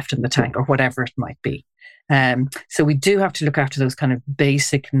oil that's left in the tank or whatever it might be. So we do have to look after those kind of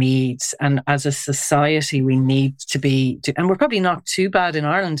basic needs. And as a society, we need to be, and we're probably not too bad in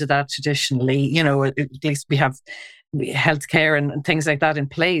Ireland at that traditionally, at least we have healthcare and things like that in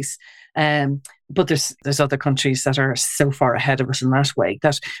place. But there's other countries that are so far ahead of us in that way,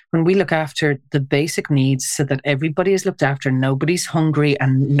 that when we look after the basic needs so that everybody is looked after, nobody's hungry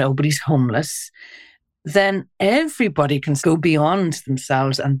and nobody's homeless, then everybody can go beyond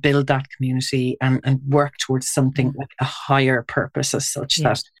themselves and build that community and work towards something like a higher purpose as such,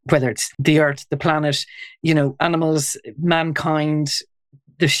 that whether it's the earth, the planet, animals, mankind,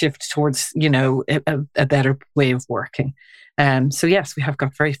 the shift towards, a better way of working. So yes, we have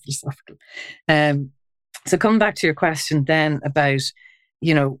got very philosophical. So coming back to your question then about,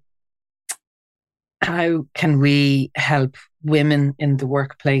 how can we help women in the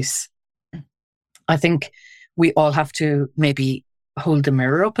workplace? I think we all have to maybe hold the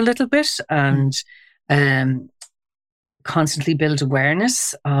mirror up a little bit and constantly build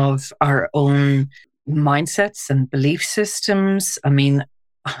awareness of our own mindsets and belief systems. I mean,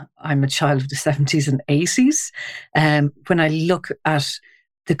 I'm a child of the 70s and 80s. When I look at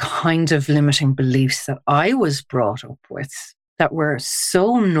the kind of limiting beliefs that I was brought up with that were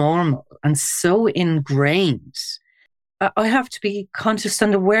so normal and so ingrained, I have to be conscious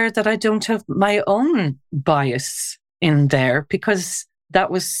and aware that I don't have my own bias in there, because that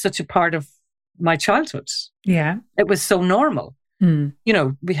was such a part of my childhood. Yeah. It was so normal.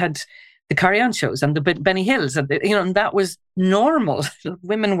 We had the Carry-On shows and the Benny Hills, and and that was normal.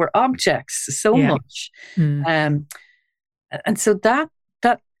 Women were objects so much. And so that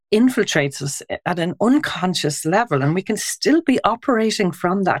infiltrates us at an unconscious level, and we can still be operating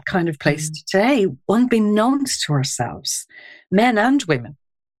from that kind of place today, unbeknownst to ourselves, men and women.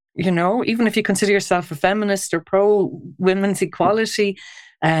 Even if you consider yourself a feminist or pro women's equality,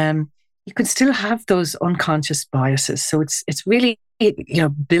 you can still have those unconscious biases. So it's really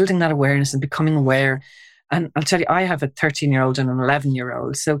building that awareness and becoming aware. And I'll tell you, I have a 13-year-old and an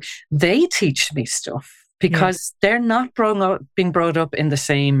 11-year-old, so they teach me stuff, because they're not being brought up in the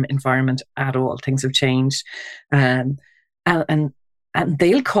same environment at all. Things have changed. And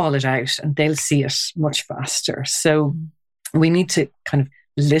they'll call it out and they'll see it much faster. So we need to kind of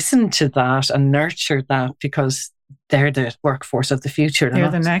listen to that and nurture that, because they're the workforce of the future. They're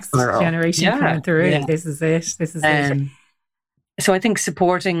the next generation coming through. Yeah. This is it. So I think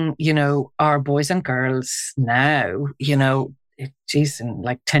supporting, our boys and girls now, in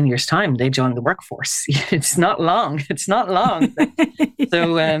like 10 years' time, they join the workforce. It's not long.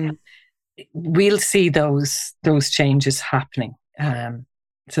 So we'll see those changes happening.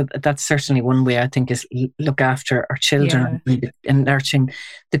 So that's certainly one way, I think, is look after our children and nurturing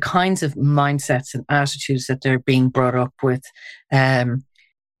the kinds of mindsets and attitudes that they're being brought up with.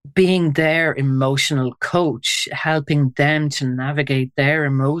 Being their emotional coach, helping them to navigate their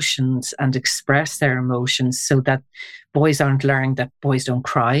emotions and express their emotions, so that boys aren't learning that boys don't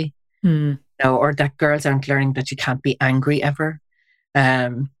cry, or that girls aren't learning that you can't be angry ever.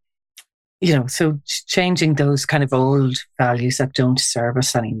 So changing those kind of old values that don't serve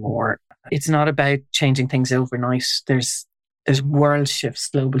us anymore. It's not about changing things overnight. There's world shifts,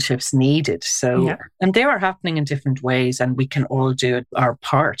 global shifts needed. So, and they are happening in different ways, and we can all do our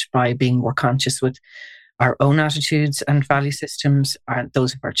part by being more conscious with our own attitudes and value systems,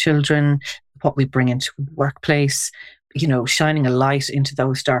 those of our children, what we bring into the workplace, shining a light into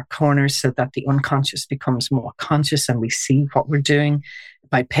those dark corners so that the unconscious becomes more conscious and we see what we're doing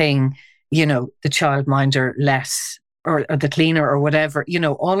by paying, the childminder less or the cleaner or whatever,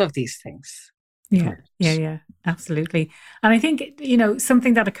 all of these things. Yeah, absolutely. And I think,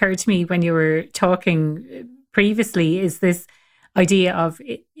 something that occurred to me when you were talking previously is this idea of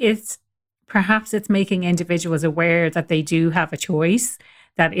perhaps it's making individuals aware that they do have a choice,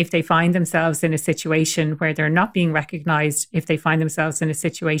 that if they find themselves in a situation where they're not being recognized, if they find themselves in a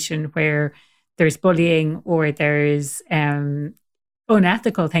situation where there's bullying or there's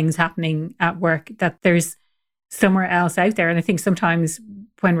unethical things happening at work, that there's somewhere else out there. And I think sometimes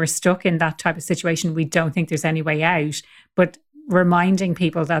when we're stuck in that type of situation, we don't think there's any way out. But reminding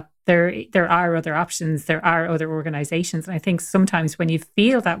people that there are other options, there are other organizations. And I think sometimes when you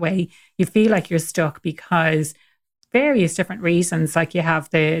feel that way, you feel like you're stuck because various different reasons, like you have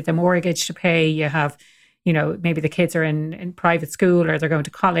the mortgage to pay, you have, maybe the kids are in private school or they're going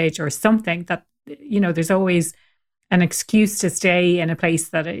to college or something, that, there's always an excuse to stay in a place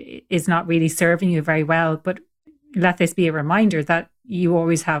that is not really serving you very well. But let this be a reminder that you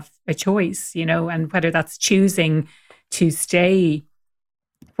always have a choice, and whether that's choosing to stay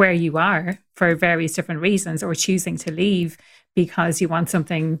where you are for various different reasons or choosing to leave because you want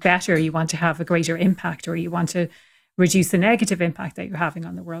something better, you want to have a greater impact, or you want to reduce the negative impact that you're having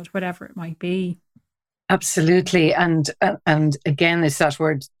on the world, whatever it might be. Absolutely. And again, it's that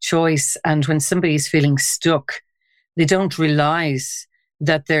word choice. And when somebody's feeling stuck, they don't realize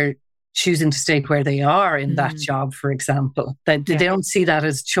that they're choosing to stay where they are in that job, for example. They don't see that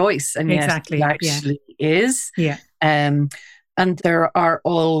as choice. And yet it actually is. Yeah. And there are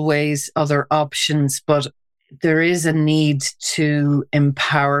always other options, but there is a need to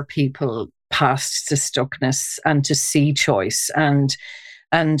empower people past the stuckness and to see choice. And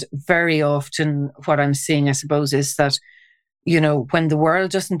very often what I'm seeing, I suppose, is that, when the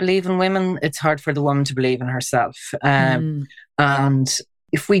world doesn't believe in women, it's hard for the woman to believe in herself. And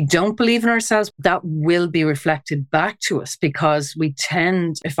if we don't believe in ourselves, that will be reflected back to us, because we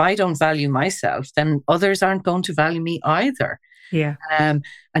tend, if I don't value myself, then others aren't going to value me either. Yeah. And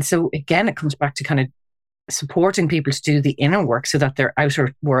so again, it comes back to kind of supporting people to do the inner work so that their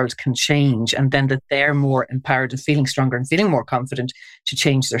outer world can change, and then that they're more empowered and feeling stronger and feeling more confident to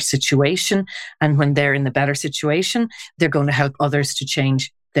change their situation. And when they're in the better situation, they're going to help others to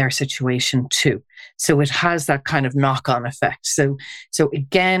change their situation too. So it has that kind of knock-on effect. So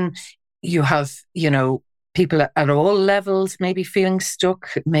again, you have, people at all levels maybe feeling stuck,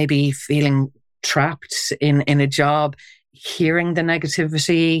 maybe feeling trapped in a job, hearing the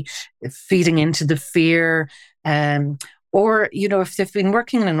negativity, feeding into the fear, or, if they've been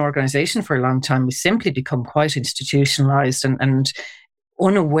working in an organization for a long time, we simply become quite institutionalized and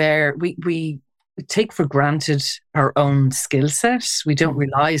unaware. We take for granted our own skill set. We don't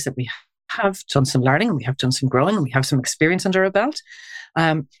realize that we have done some learning and we have done some growing and we have some experience under our belt.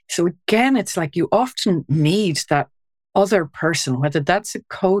 So again, it's like you often need that other person, whether that's a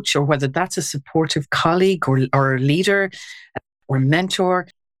coach or whether that's a supportive colleague or a leader or a mentor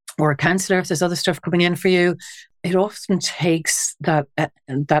or a counselor, if there's other stuff coming in for you. It often takes that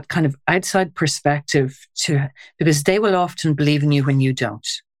kind of outside perspective because they will often believe in you when you don't.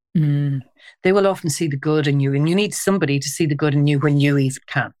 They will often see the good in you, and you need somebody to see the good in you when you even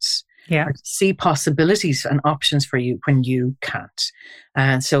can't. Yeah. Or to see possibilities and options for you when you can't.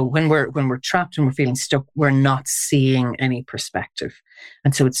 And so when we're trapped and we're feeling stuck, we're not seeing any perspective.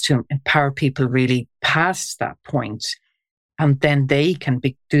 And so it's to empower people really past that point, and then they can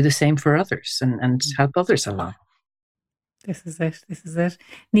do the same for others and help others along. This is it.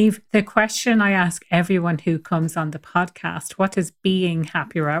 Niamh, the question I ask everyone who comes on the podcast, what does being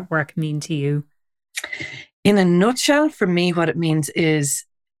happier at work mean to you? In a nutshell, for me, what it means is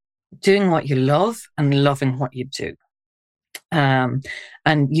doing what you love and loving what you do. And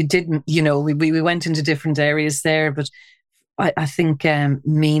you didn't, we went into different areas there, but I think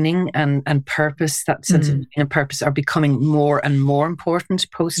meaning and purpose, that sense of meaning and purpose are becoming more and more important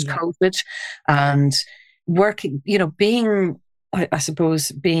post-COVID. And working, being, I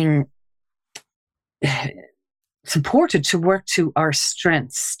suppose, being supported to work to our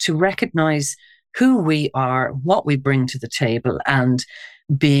strengths, to recognize who we are, what we bring to the table, and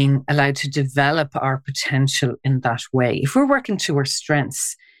being allowed to develop our potential in that way. If we're working to our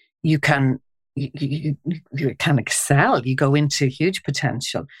strengths, you can you can excel. You go into huge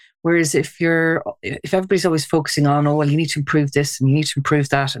potential. Whereas if everybody's always focusing on, oh, well, you need to improve this and you need to improve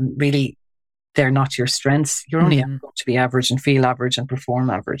that, and really they're not your strengths, you're only going to be average and feel average and perform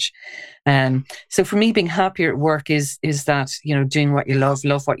average. So for me, being happier at work is that, doing what you love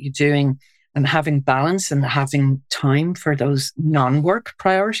what you're doing, and having balance and having time for those non-work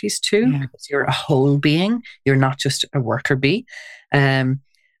priorities too, because you're a whole being. You're not just a worker bee. And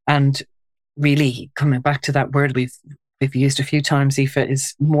really coming back to that word we've used a few times, Aoife,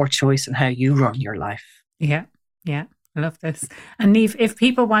 is more choice in how you run your life. Yeah. I love this. And Niamh, if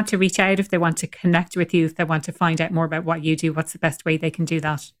people want to reach out, if they want to connect with you, if they want to find out more about what you do, what's the best way they can do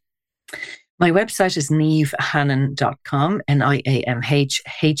that? My website is niamhhannan.com,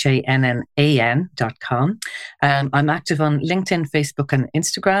 NiamhHannan.com. I'm active on LinkedIn, Facebook, and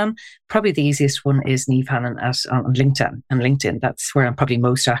Instagram. Probably the easiest one is Niamh Hannan on LinkedIn. That's where I'm probably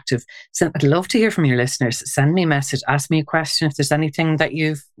most active. So I'd love to hear from your listeners. Send me a message, ask me a question if there's anything that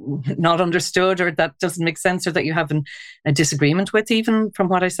you've not understood or that doesn't make sense or that you have a disagreement with, even from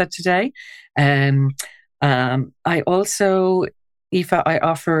what I said today. I also... Aoife, I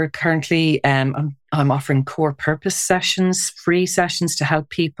offer currently, I'm offering core purpose sessions, free sessions to help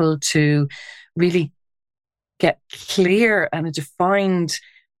people to really get clear and a defined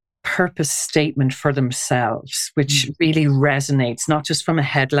purpose statement for themselves, which really resonates, not just from a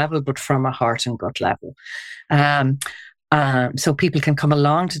head level, but from a heart and gut level. So people can come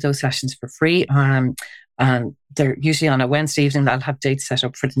along to those sessions for free. And they're usually on a Wednesday evening. I'll have dates set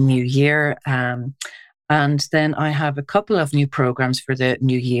up for the new year. And then I have a couple of new programs for the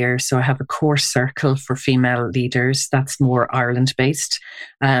new year. So I have a core circle for female leaders. That's more Ireland based,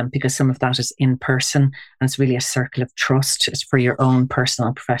 because some of that is in person, and it's really a circle of trust. It's for your own personal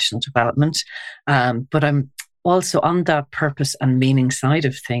and professional development. But I'm also on that purpose and meaning side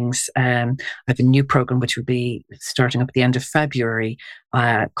of things. I have a new program which will be starting up at the end of February,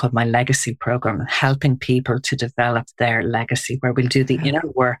 called my Legacy Program, helping people to develop their legacy, where we'll do the inner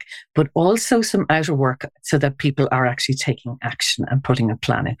work, but also some outer work so that people are actually taking action and putting a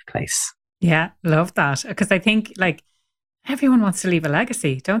plan in place. Yeah, love that. Because I think everyone wants to leave a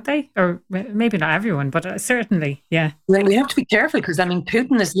legacy, don't they? Or maybe not everyone, but certainly, yeah. Well, we have to be careful because,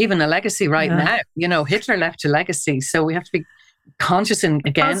 Putin is leaving a legacy right now. Hitler left a legacy. So we have to be conscious and,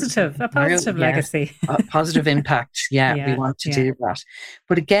 again... A positive legacy. A positive impact. We want to do that.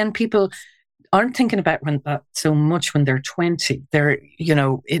 But again, people aren't thinking about that so much when they're 20.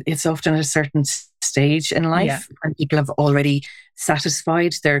 It's often a certain stage in life when people have already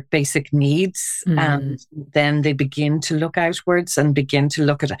satisfied their basic needs, and then they begin to look outwards and begin to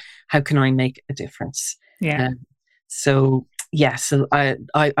look at how can I make a difference. So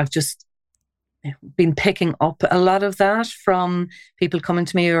I've just been picking up a lot of that from people coming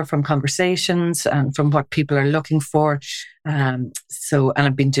to me or from conversations and from what people are looking for. And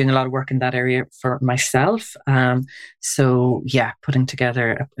I've been doing a lot of work in that area for myself. Putting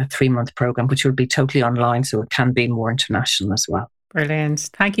together a 3-month program, which will be totally online, so it can be more international as well. Brilliant.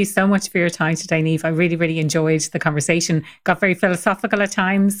 Thank you so much for your time today, Niamh. I really, really enjoyed the conversation. Got very philosophical at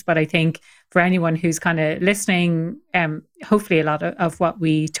times, but I think for anyone who's kind of listening, hopefully a lot of what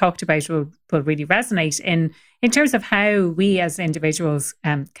we talked about will really resonate in terms of how we as individuals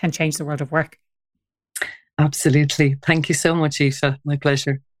can change the world of work. Absolutely. Thank you so much, Aoife. My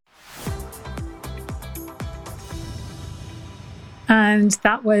pleasure. And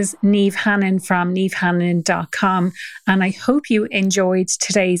that was Niamh Hannan from niamhhannan.com. And I hope you enjoyed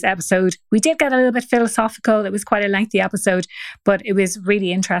today's episode. We did get a little bit philosophical. It was quite a lengthy episode, but it was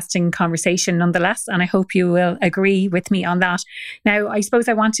really interesting conversation nonetheless. And I hope you will agree with me on that. Now, I suppose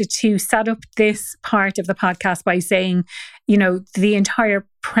I wanted to set up this part of the podcast by saying, the entire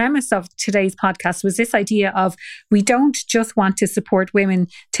premise of today's podcast was this idea of we don't just want to support women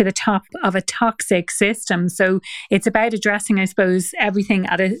to the top of a toxic system. So it's about addressing, I suppose, everything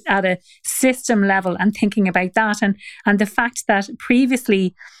at a system level and thinking about that. And the fact that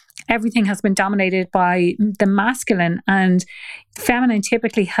previously everything has been dominated by the masculine and feminine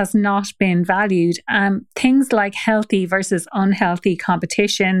typically has not been valued. Things like healthy versus unhealthy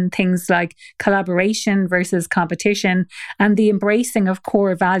competition, things like collaboration versus competition, and the embracing of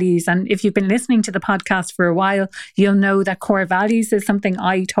core values. And if you've been listening to the podcast for a while, you'll know that core values is something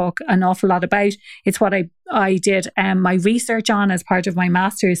I talk an awful lot about. It's what I did my research on as part of my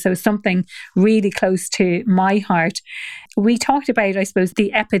master's, so something really close to my heart. We talked about, I suppose,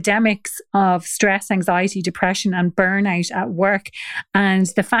 the epidemics of stress, anxiety, depression, and burnout at work, and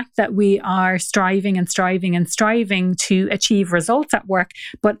the fact that we are striving to achieve results at work,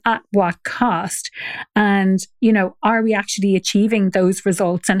 but at what cost? And, are we actually achieving those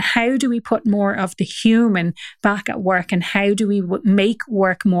results? And how do we put more of the human back at work? And how do we make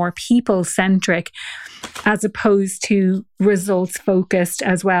work more people-centric as opposed to results-focused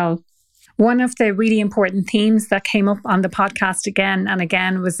as well? One of the really important themes that came up on the podcast again and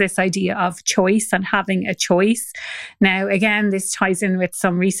again was this idea of choice and having a choice. Now, again, this ties in with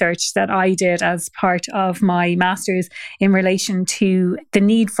some research that I did as part of my master's in relation to the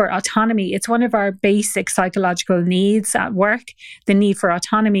need for autonomy. It's one of our basic psychological needs at work, the need for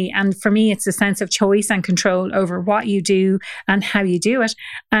autonomy. And for me, it's a sense of choice and control over what you do and how you do it.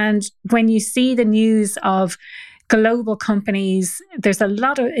 And when you see the news of global companies, there's a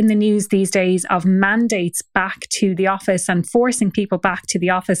lot in the news these days of mandates back to the office and forcing people back to the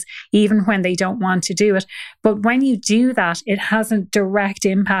office even when they don't want to do it. But when you do that, it has a direct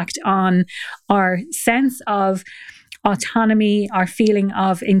impact on our sense of autonomy, our feeling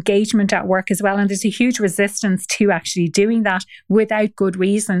of engagement at work as well. And there's a huge resistance to actually doing that without good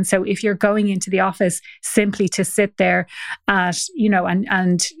reason. So if you're going into the office simply to sit there at,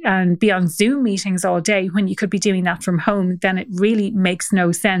 and be on Zoom meetings all day when you could be doing that from home, then it really makes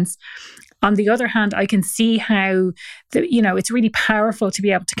no sense. On the other hand, I can see how, it's really powerful to be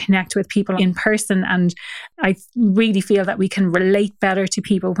able to connect with people in person. And I really feel that we can relate better to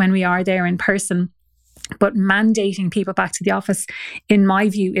people when we are there in person. But mandating people back to the office, in my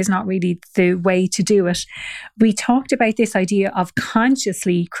view, is not really the way to do it. We talked about this idea of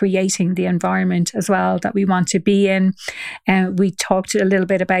consciously creating the environment as well that we want to be in. We talked a little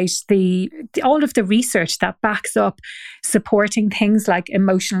bit about all of the research that backs up supporting things like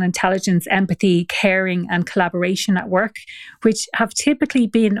emotional intelligence, empathy, caring, and collaboration at work, which have typically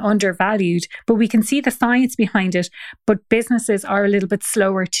been undervalued. But we can see the science behind it, but businesses are a little bit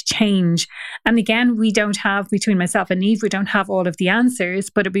slower to change. And again, we don't have, between myself and Niamh, we don't have all of the answers,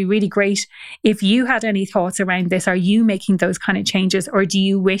 but it'd be really great if you had any thoughts around this. Are you making those kind of changes, or do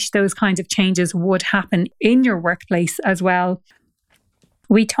you wish those kinds of changes would happen in your workplace as well?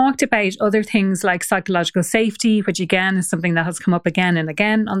 We talked about other things like psychological safety, which again is something that has come up again and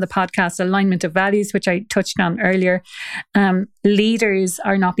again on the podcast, alignment of values, which I touched on earlier. Leaders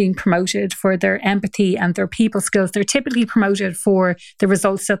are not being promoted for their empathy and their people skills. They're typically promoted for the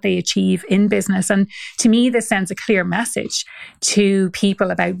results that they achieve in business. And to me, this sends a clear message to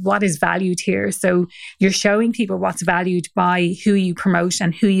people about what is valued here. So you're showing people what's valued by who you promote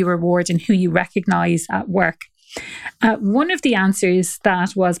and who you reward and who you recognize at work. One of the answers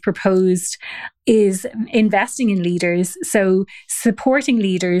that was proposed is investing in leaders. So supporting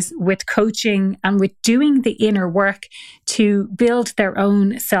leaders with coaching and with doing the inner work to build their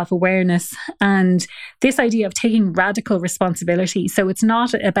own self-awareness, and this idea of taking radical responsibility. So it's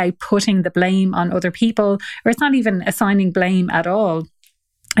not about putting the blame on other people, or it's not even assigning blame at all.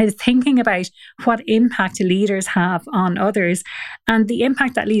 Is thinking about what impact leaders have on others. And the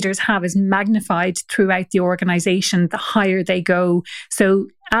impact that leaders have is magnified throughout the organization the higher they go. So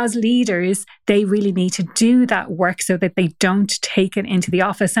as leaders, they really need to do that work so that they don't take it into the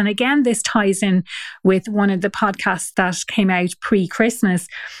office. And again, this ties in with one of the podcasts that came out pre-Christmas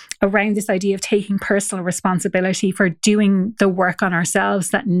around this idea of taking personal responsibility for doing the work on ourselves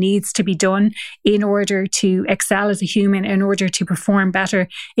that needs to be done in order to excel as a human, in order to perform better,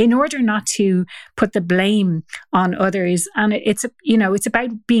 in order not to put the blame on others. And it's about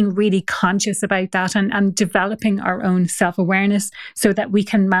being really conscious about that and developing our own self-awareness so that we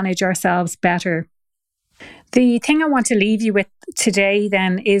can manage ourselves better. The thing I want to leave you with today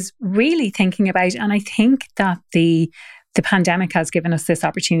then is really thinking about, and I think that the pandemic has given us this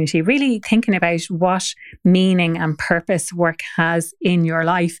opportunity, really thinking about what meaning and purpose work has in your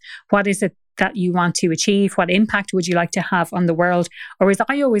life. What is it that you want to achieve? What impact would you like to have on the world? Or as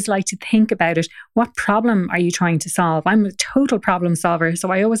I always like to think about it, what problem are you trying to solve? I'm a total problem solver.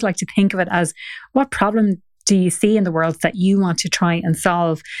 So I always like to think of it as, what problem do you see in the world that you want to try and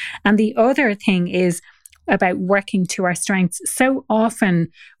solve? And the other thing is about working to our strengths. So often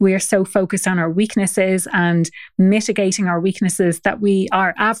we are so focused on our weaknesses and mitigating our weaknesses that we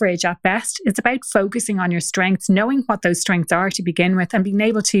are average at best. It's about focusing on your strengths, knowing what those strengths are to begin with, and being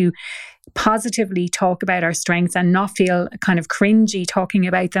able to positively talk about our strengths and not feel kind of cringy talking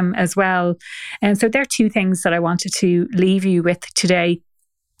about them as well. And so there are two things that I wanted to leave you with today.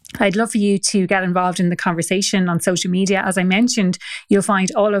 I'd love for you to get involved in the conversation on social media. As I mentioned, you'll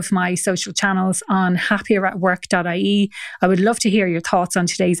find all of my social channels on happieratwork.ie. I would love to hear your thoughts on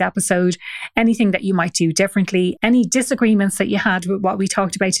today's episode, anything that you might do differently, any disagreements that you had with what we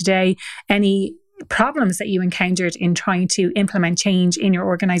talked about today, any problems that you encountered in trying to implement change in your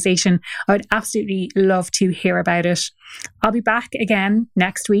organization. I would absolutely love to hear about it. I'll be back again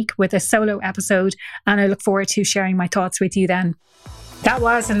next week with a solo episode, and I look forward to sharing my thoughts with you then. That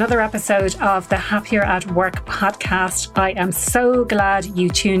was another episode of the Happier at Work podcast. I am so glad you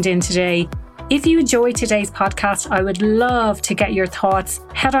tuned in today. If you enjoyed today's podcast, I would love to get your thoughts.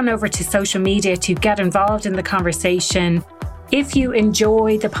 Head on over to social media to get involved in the conversation. If you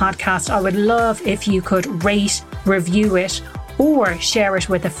enjoy the podcast, I would love if you could rate, review it, or share it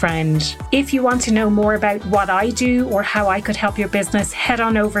with a friend. If you want to know more about what I do or how I could help your business, head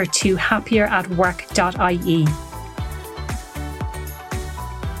on over to happieratwork.ie.